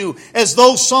try you, as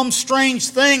though some strange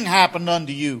thing happened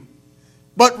unto you.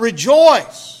 But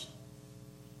rejoice,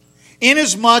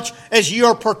 inasmuch as ye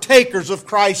are partakers of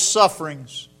Christ's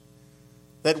sufferings,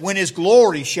 that when His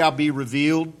glory shall be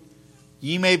revealed,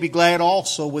 ye may be glad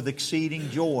also with exceeding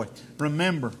joy.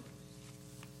 Remember,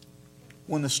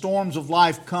 when the storms of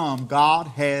life come, God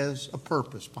has a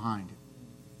purpose behind it.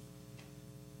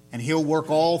 And He'll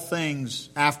work all things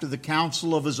after the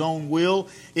counsel of His own will.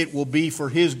 It will be for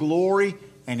His glory,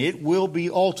 and it will be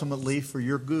ultimately for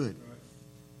your good.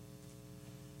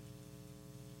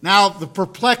 Now, the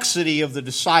perplexity of the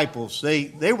disciples,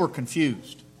 they were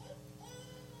confused.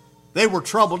 They were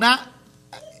troubled. Now,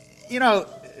 you know,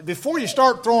 before you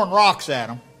start throwing rocks at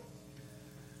them,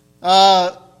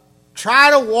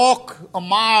 try to walk a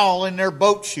mile in their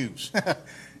boat shoes,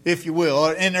 if you will,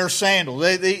 or in their sandals.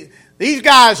 These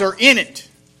guys are in it.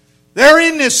 They're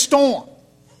in this storm.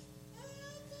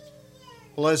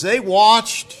 Well, as they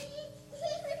watched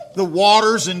the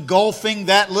waters engulfing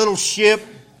that little ship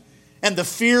and the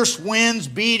fierce winds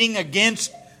beating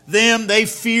against them, they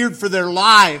feared for their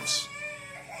lives.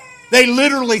 They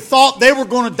literally thought they were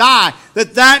going to die,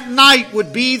 that night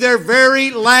would be their very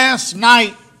last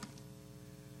night.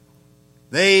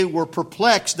 They were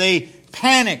perplexed. They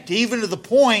panicked, even to the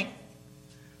point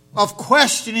of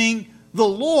questioning the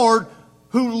Lord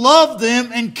who loved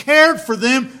them and cared for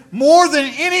them more than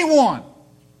anyone.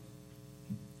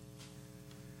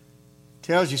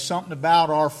 Tells you something about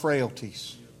our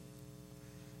frailties.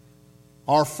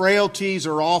 Our frailties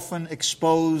are often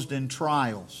exposed in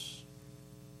trials.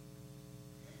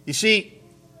 You see,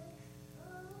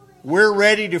 we're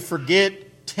ready to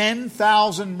forget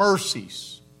 10,000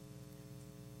 mercies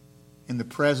in the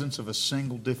presence of a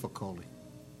single difficulty.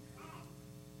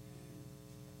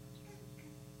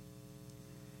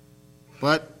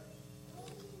 But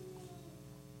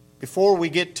before we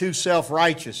get too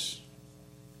self-righteous,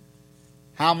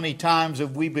 how many times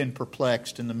have we been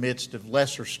perplexed in the midst of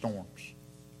lesser storms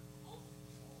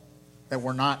that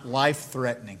were not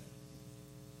life-threatening?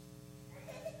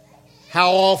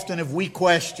 How often have we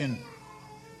questioned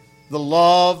the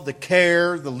love, the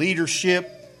care, the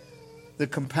leadership, the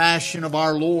compassion of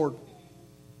our Lord?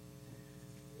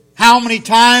 How many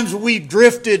times have we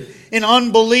drifted in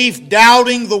unbelief,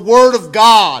 doubting the Word of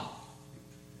God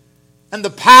and the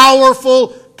powerful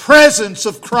presence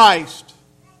of Christ,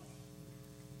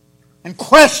 and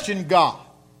questioned God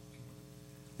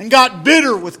and got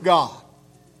bitter with God?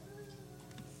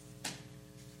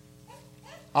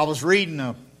 I was reading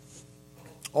an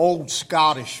old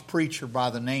Scottish preacher by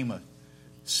the name of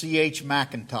C.H.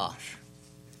 Mackintosh.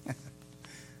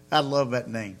 I love that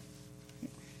name.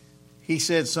 He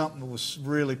said something that was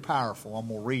really powerful. I'm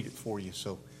going to read it for you.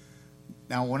 So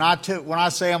now, when I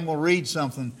say I'm going to read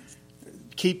something,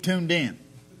 keep tuned in,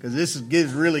 because this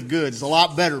is really good. It's a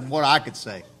lot better than what I could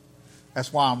say.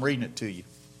 That's why I'm reading it to you.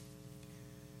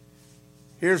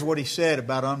 Here's what he said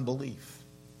about unbelief.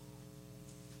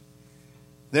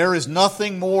 There is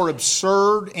nothing more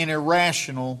absurd and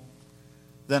irrational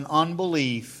than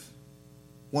unbelief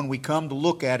when we come to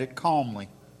look at it calmly.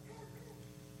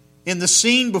 In the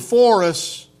scene before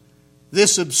us,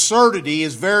 this absurdity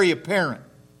is very apparent.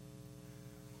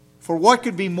 For what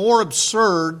could be more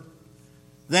absurd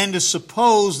than to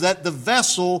suppose that the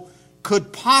vessel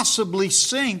could possibly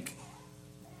sink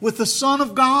with the Son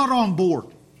of God on board?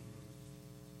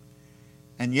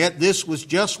 And yet this was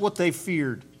just what they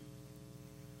feared.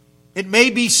 It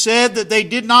may be said that they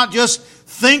did not just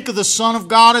think of the Son of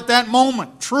God at that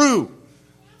moment. True.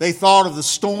 They thought of the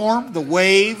storm, the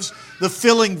waves, the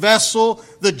filling vessel,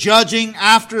 the judging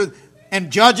after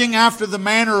the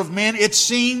manner of men. It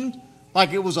seemed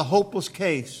like it was a hopeless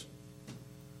case.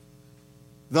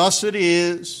 Thus it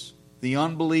is the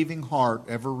unbelieving heart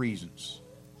ever reasons.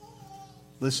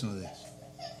 Listen to this.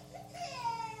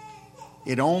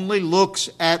 It only looks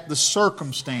at the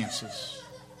circumstances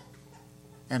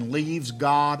and leaves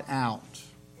God out.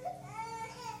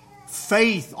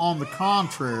 Faith, on the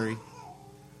contrary,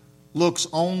 looks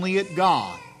only at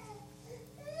God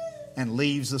and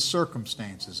leaves the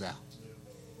circumstances out.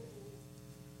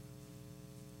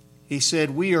 He said,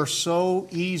 we are so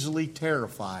easily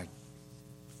terrified.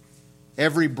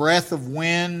 Every breath of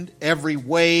wind, every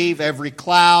wave, every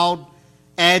cloud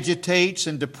agitates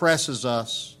and depresses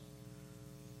us.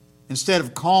 Instead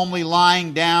of calmly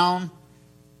lying down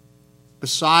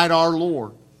beside our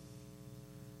Lord,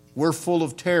 we're full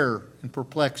of terror and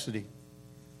perplexity.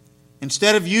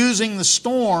 Instead of using the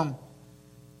storm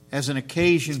as an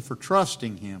occasion for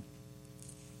trusting Him,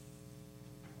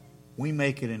 we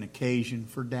make it an occasion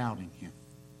for doubting Him.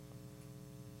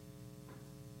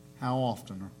 How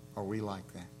often are we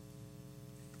like that?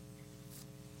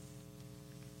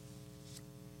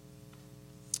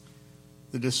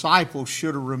 The disciples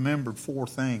should have remembered 4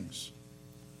 things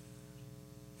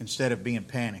instead of being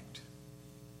panicked.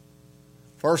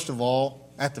 First of all,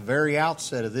 at the very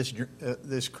outset of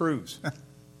this cruise,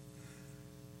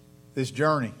 this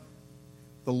journey,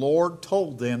 the Lord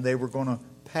told them they were going to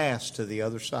pass to the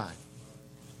other side.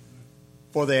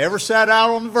 Before they ever set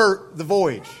out on the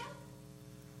voyage,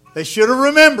 they should have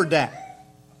remembered that.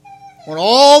 When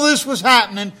all this was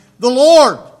happening, the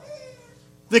Lord,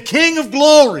 the King of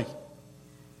glory,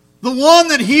 the one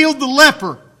that healed the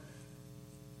leper,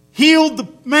 healed the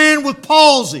man with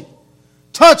palsy,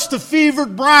 touched the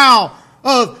fevered brow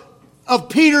of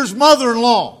Peter's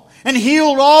mother-in-law, and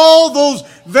healed all those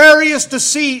various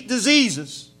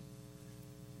diseases.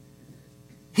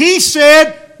 He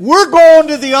said, we're going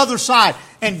to the other side.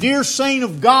 And dear saint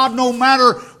of God, no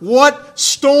matter what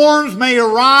storms may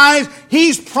arise,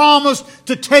 He's promised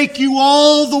to take you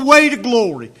all the way to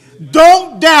glory.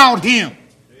 Don't doubt Him.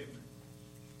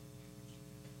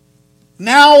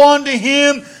 Now unto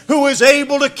Him who is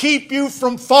able to keep you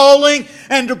from falling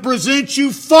and to present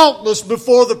you faultless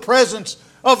before the presence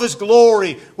of His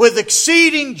glory with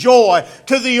exceeding joy,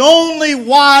 to the only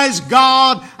wise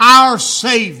God, our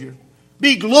Savior,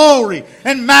 be glory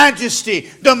and majesty,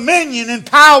 dominion and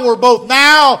power both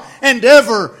now and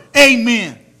ever.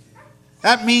 Amen.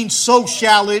 That means so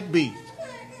shall it be.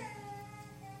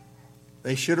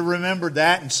 They should have remembered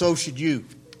that, and so should you.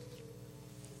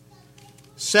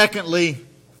 Secondly,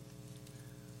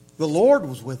 the Lord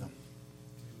was with them.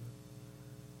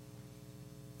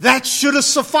 That should have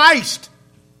sufficed.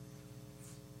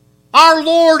 Our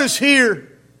Lord is here.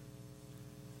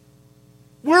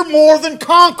 We're more than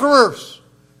conquerors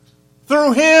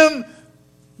through Him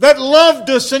that loved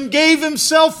us and gave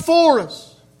Himself for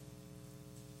us.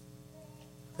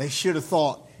 They should have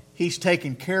thought, He's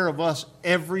taken care of us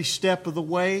every step of the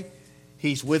way.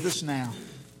 He's with us now.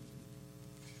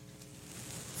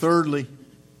 Thirdly,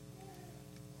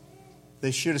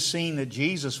 they should have seen that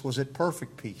Jesus was at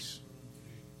perfect peace.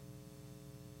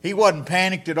 He wasn't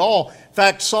panicked at all. In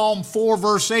fact, Psalm 4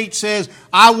 verse 8 says,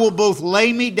 I will both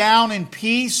lay me down in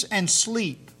peace and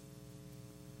sleep.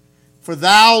 For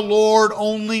Thou, Lord,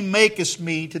 only makest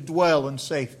me to dwell in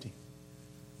safety.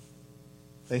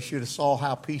 They should have saw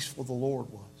how peaceful the Lord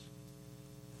was.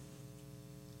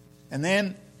 And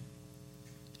then,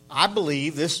 I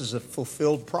believe this is a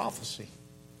fulfilled prophecy.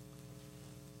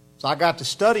 As I got to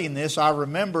studying this, I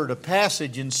remembered a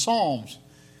passage in Psalms.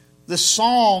 The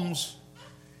Psalms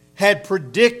had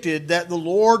predicted that the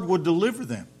Lord would deliver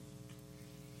them.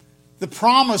 The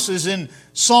promise is in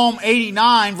Psalm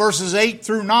 89, verses 8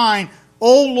 through 9.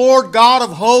 O Lord God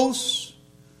of hosts,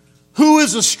 who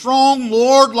is a strong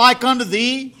Lord like unto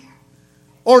Thee?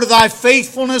 Or to Thy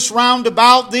faithfulness round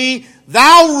about Thee?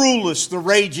 Thou rulest the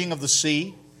raging of the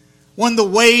sea. When the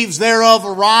waves thereof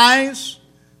arise,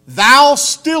 Thou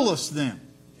stillest them.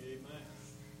 Amen.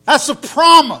 That's a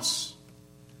promise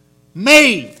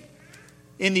made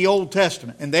in the Old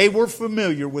Testament. And they were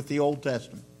familiar with the Old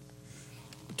Testament.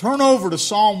 Turn over to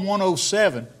Psalm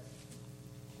 107.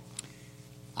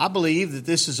 I believe that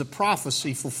this is a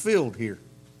prophecy fulfilled here.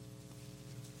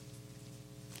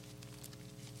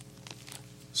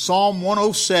 Psalm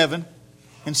 107.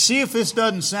 And see if this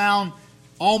doesn't sound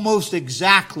almost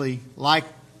exactly like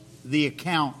the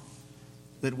account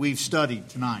that we've studied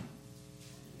tonight.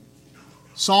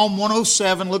 Psalm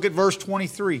 107, look at verse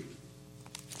 23.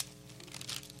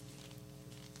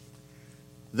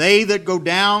 They that go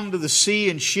down to the sea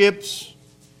in ships,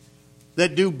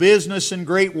 that do business in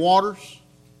great waters,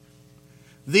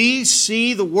 these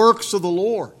see the works of the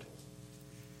Lord,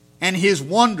 and His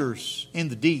wonders in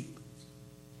the deep.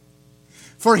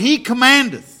 For He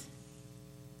commandeth,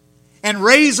 and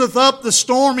raiseth up the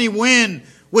stormy wind,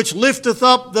 which lifteth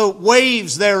up the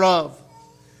waves thereof,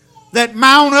 that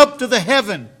mount up to the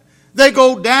heaven. They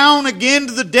go down again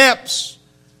to the depths.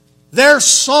 Their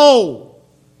soul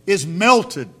is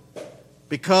melted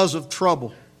because of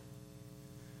trouble.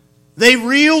 They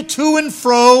reel to and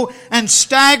fro and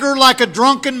stagger like a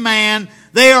drunken man.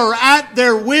 They are at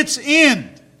their wits'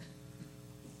 end.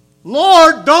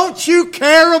 Lord, don't You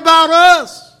care about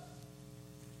us?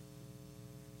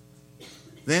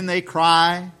 Then they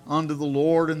cry unto the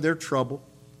Lord in their trouble,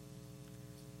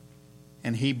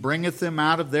 and He bringeth them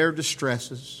out of their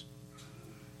distresses.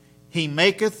 He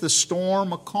maketh the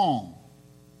storm a calm,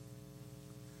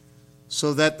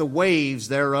 so that the waves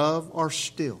thereof are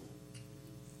still.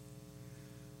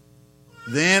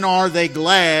 Then are they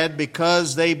glad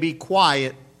because they be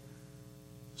quiet,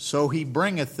 so He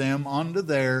bringeth them unto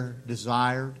their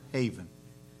desired haven.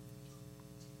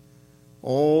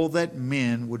 Oh, that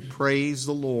men would praise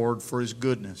the Lord for His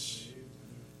goodness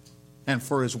and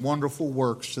for His wonderful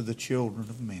works to the children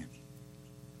of men.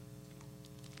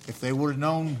 If they would have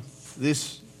known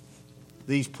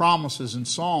these promises in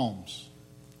Psalms,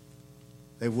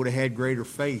 they would have had greater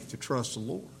faith to trust the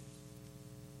Lord.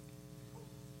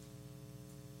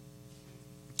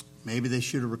 Maybe they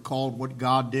should have recalled what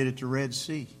God did at the Red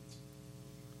Sea.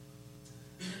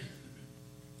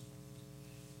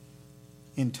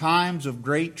 In times of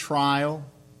great trial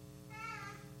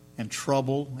and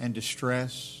trouble and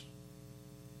distress,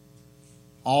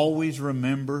 always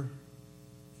remember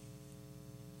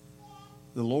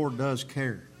the Lord does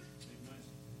care.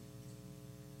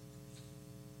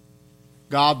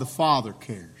 God the Father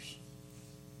cares.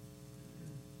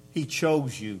 He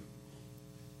chose you.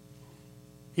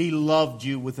 He loved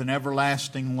you with an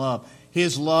everlasting love.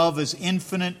 His love is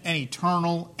infinite and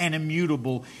eternal and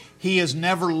immutable. He has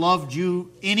never loved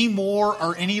you any more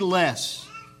or any less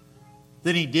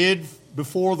than He did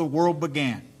before the world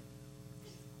began.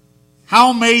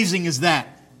 How amazing is that?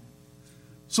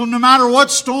 So no matter what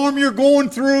storm you're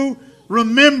going through,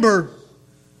 remember,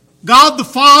 God the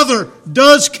Father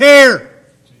does care.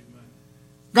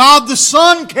 God the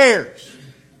Son cares.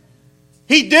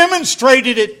 He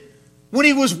demonstrated it when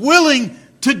He was willing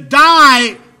to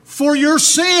die for your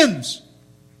sins,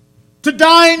 to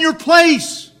die in your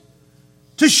place,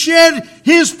 to shed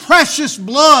His precious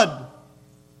blood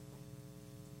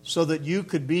so that you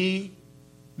could be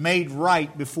made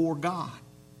right before God.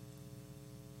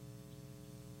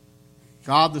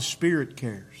 God the Spirit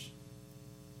cares.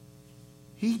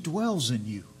 He dwells in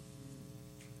you.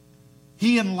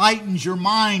 He enlightens your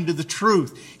mind to the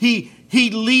truth. He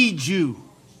leads you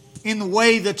in the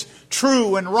way that's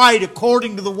true and right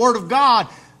according to the Word of God.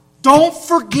 Don't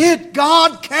forget,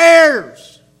 God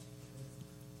cares.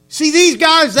 See, these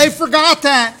guys, they forgot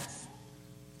that.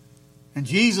 And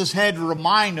Jesus had to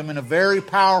remind them in a very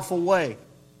powerful way.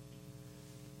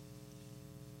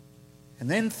 And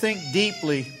then think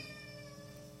deeply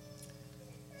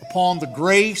upon the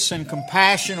grace and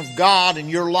compassion of God in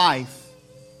your life.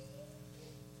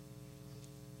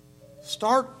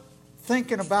 Start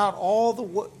thinking about all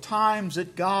the times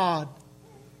that God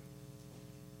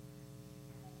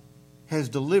has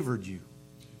delivered you.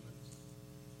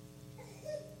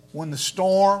 When the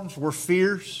storms were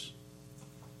fierce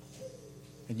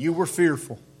and you were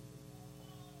fearful.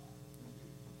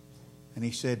 And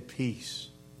He said, "Peace,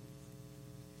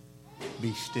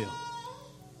 be still."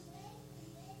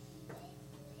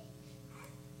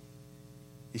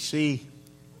 You see,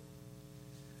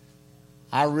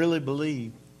 I really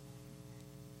believe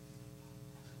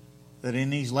that in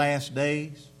these last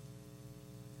days,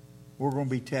 we're going to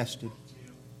be tested.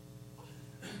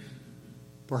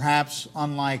 Perhaps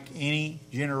unlike any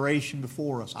generation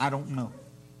before us. I don't know.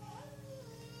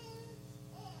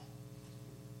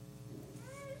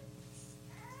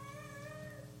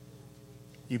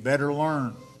 You better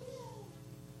learn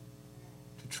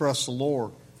to trust the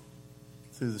Lord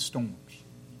through the storms.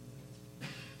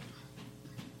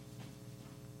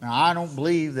 Now, I don't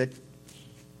believe that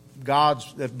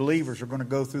believers are going to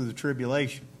go through the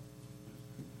tribulation.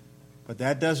 But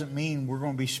that doesn't mean we're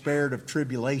going to be spared of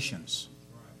tribulations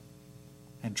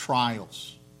and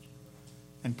trials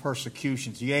and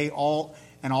persecutions. Yea, all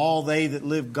they that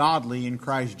live godly in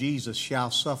Christ Jesus shall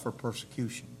suffer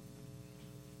persecution.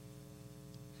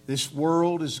 This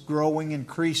world is growing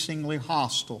increasingly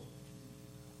hostile.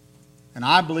 And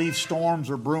I believe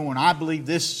storms are brewing. I believe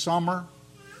this summer,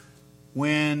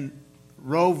 when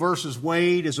Roe versus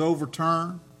Wade is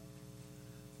overturned,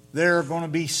 there are going to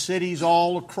be cities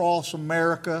all across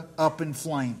America up in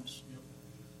flames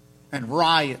and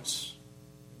riots.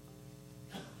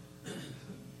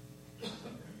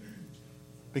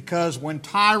 Because when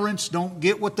tyrants don't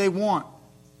get what they want,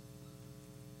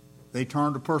 they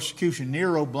turn to persecution.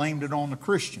 Nero blamed it on the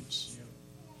Christians.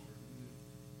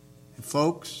 And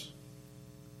folks,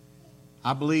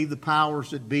 I believe the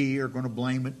powers that be are going to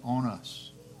blame it on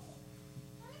us.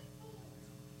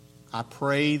 I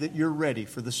pray that you're ready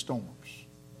for the storms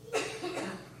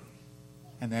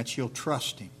and that you'll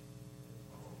trust Him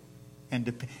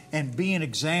and be an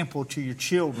example to your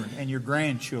children and your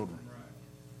grandchildren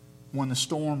when the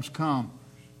storms come.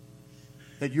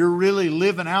 That you're really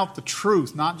living out the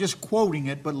truth, not just quoting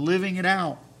it, but living it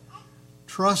out.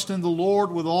 Trust in the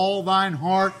Lord with all thine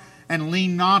heart and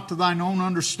lean not to thine own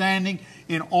understanding.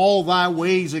 In all thy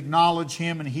ways acknowledge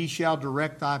Him, and He shall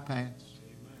direct thy paths.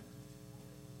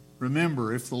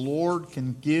 Remember, if the Lord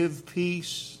can give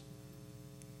peace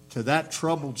to that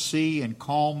troubled sea and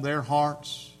calm their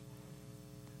hearts,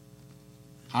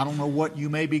 I don't know what you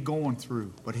may be going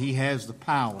through, but He has the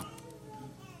power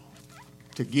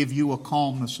to give you a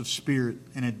calmness of spirit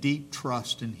and a deep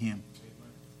trust in Him.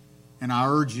 And I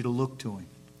urge you to look to Him.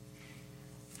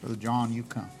 Brother John, you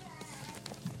come.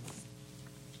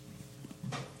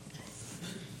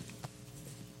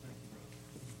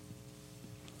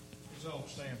 Let's all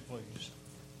stand, please.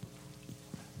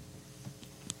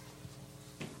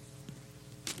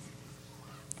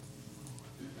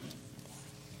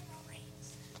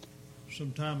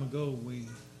 Some time ago,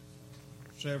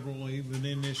 several, even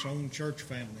in this own church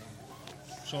family,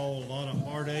 saw a lot of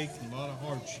heartache and a lot of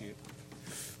hardship.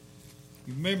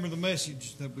 You remember the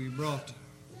message that we brought,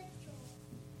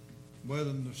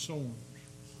 weathering the storms.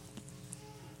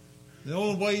 The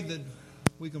only way that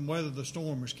we can weather the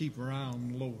storm is keep our eye on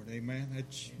the Lord. Amen.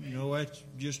 That's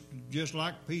just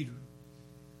like Peter.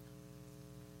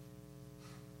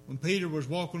 When Peter was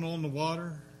walking on the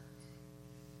water,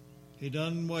 he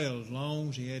done well as long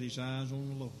as he had his eyes on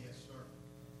the Lord. Yes, sir.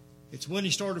 It's when he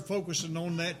started focusing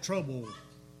on that trouble,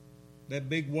 that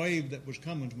big wave that was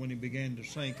coming, when he began to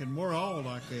sink. And we're all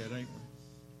like that, ain't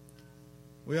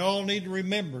we? We all need to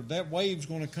remember that wave's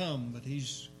going to come, but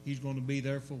he's going to be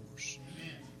there for us.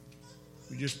 Amen.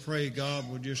 We just pray God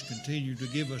will just continue to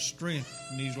give us strength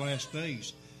in these last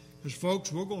days. Because, folks,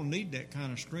 we're going to need that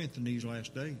kind of strength in these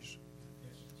last days.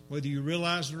 Whether you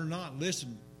realize it or not,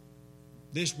 listen,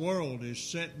 this world is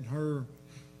setting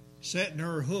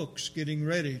her hooks, getting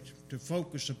ready to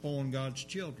focus upon God's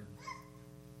children.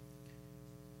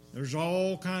 There's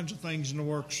all kinds of things in the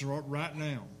works right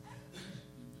now.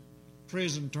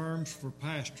 Prison terms for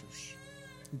pastors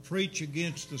who preach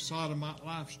against the sodomite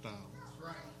lifestyle.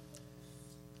 Right.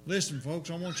 Listen, folks,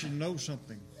 I want you to know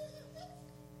something.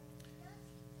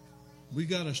 We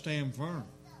got to stand firm.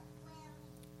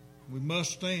 We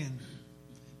must stand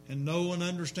and know and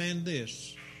understand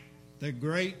this, that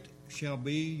great shall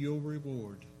be your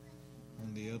reward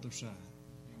on the other side.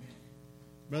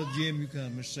 Brother Jim, you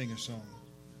come. Let's sing a song.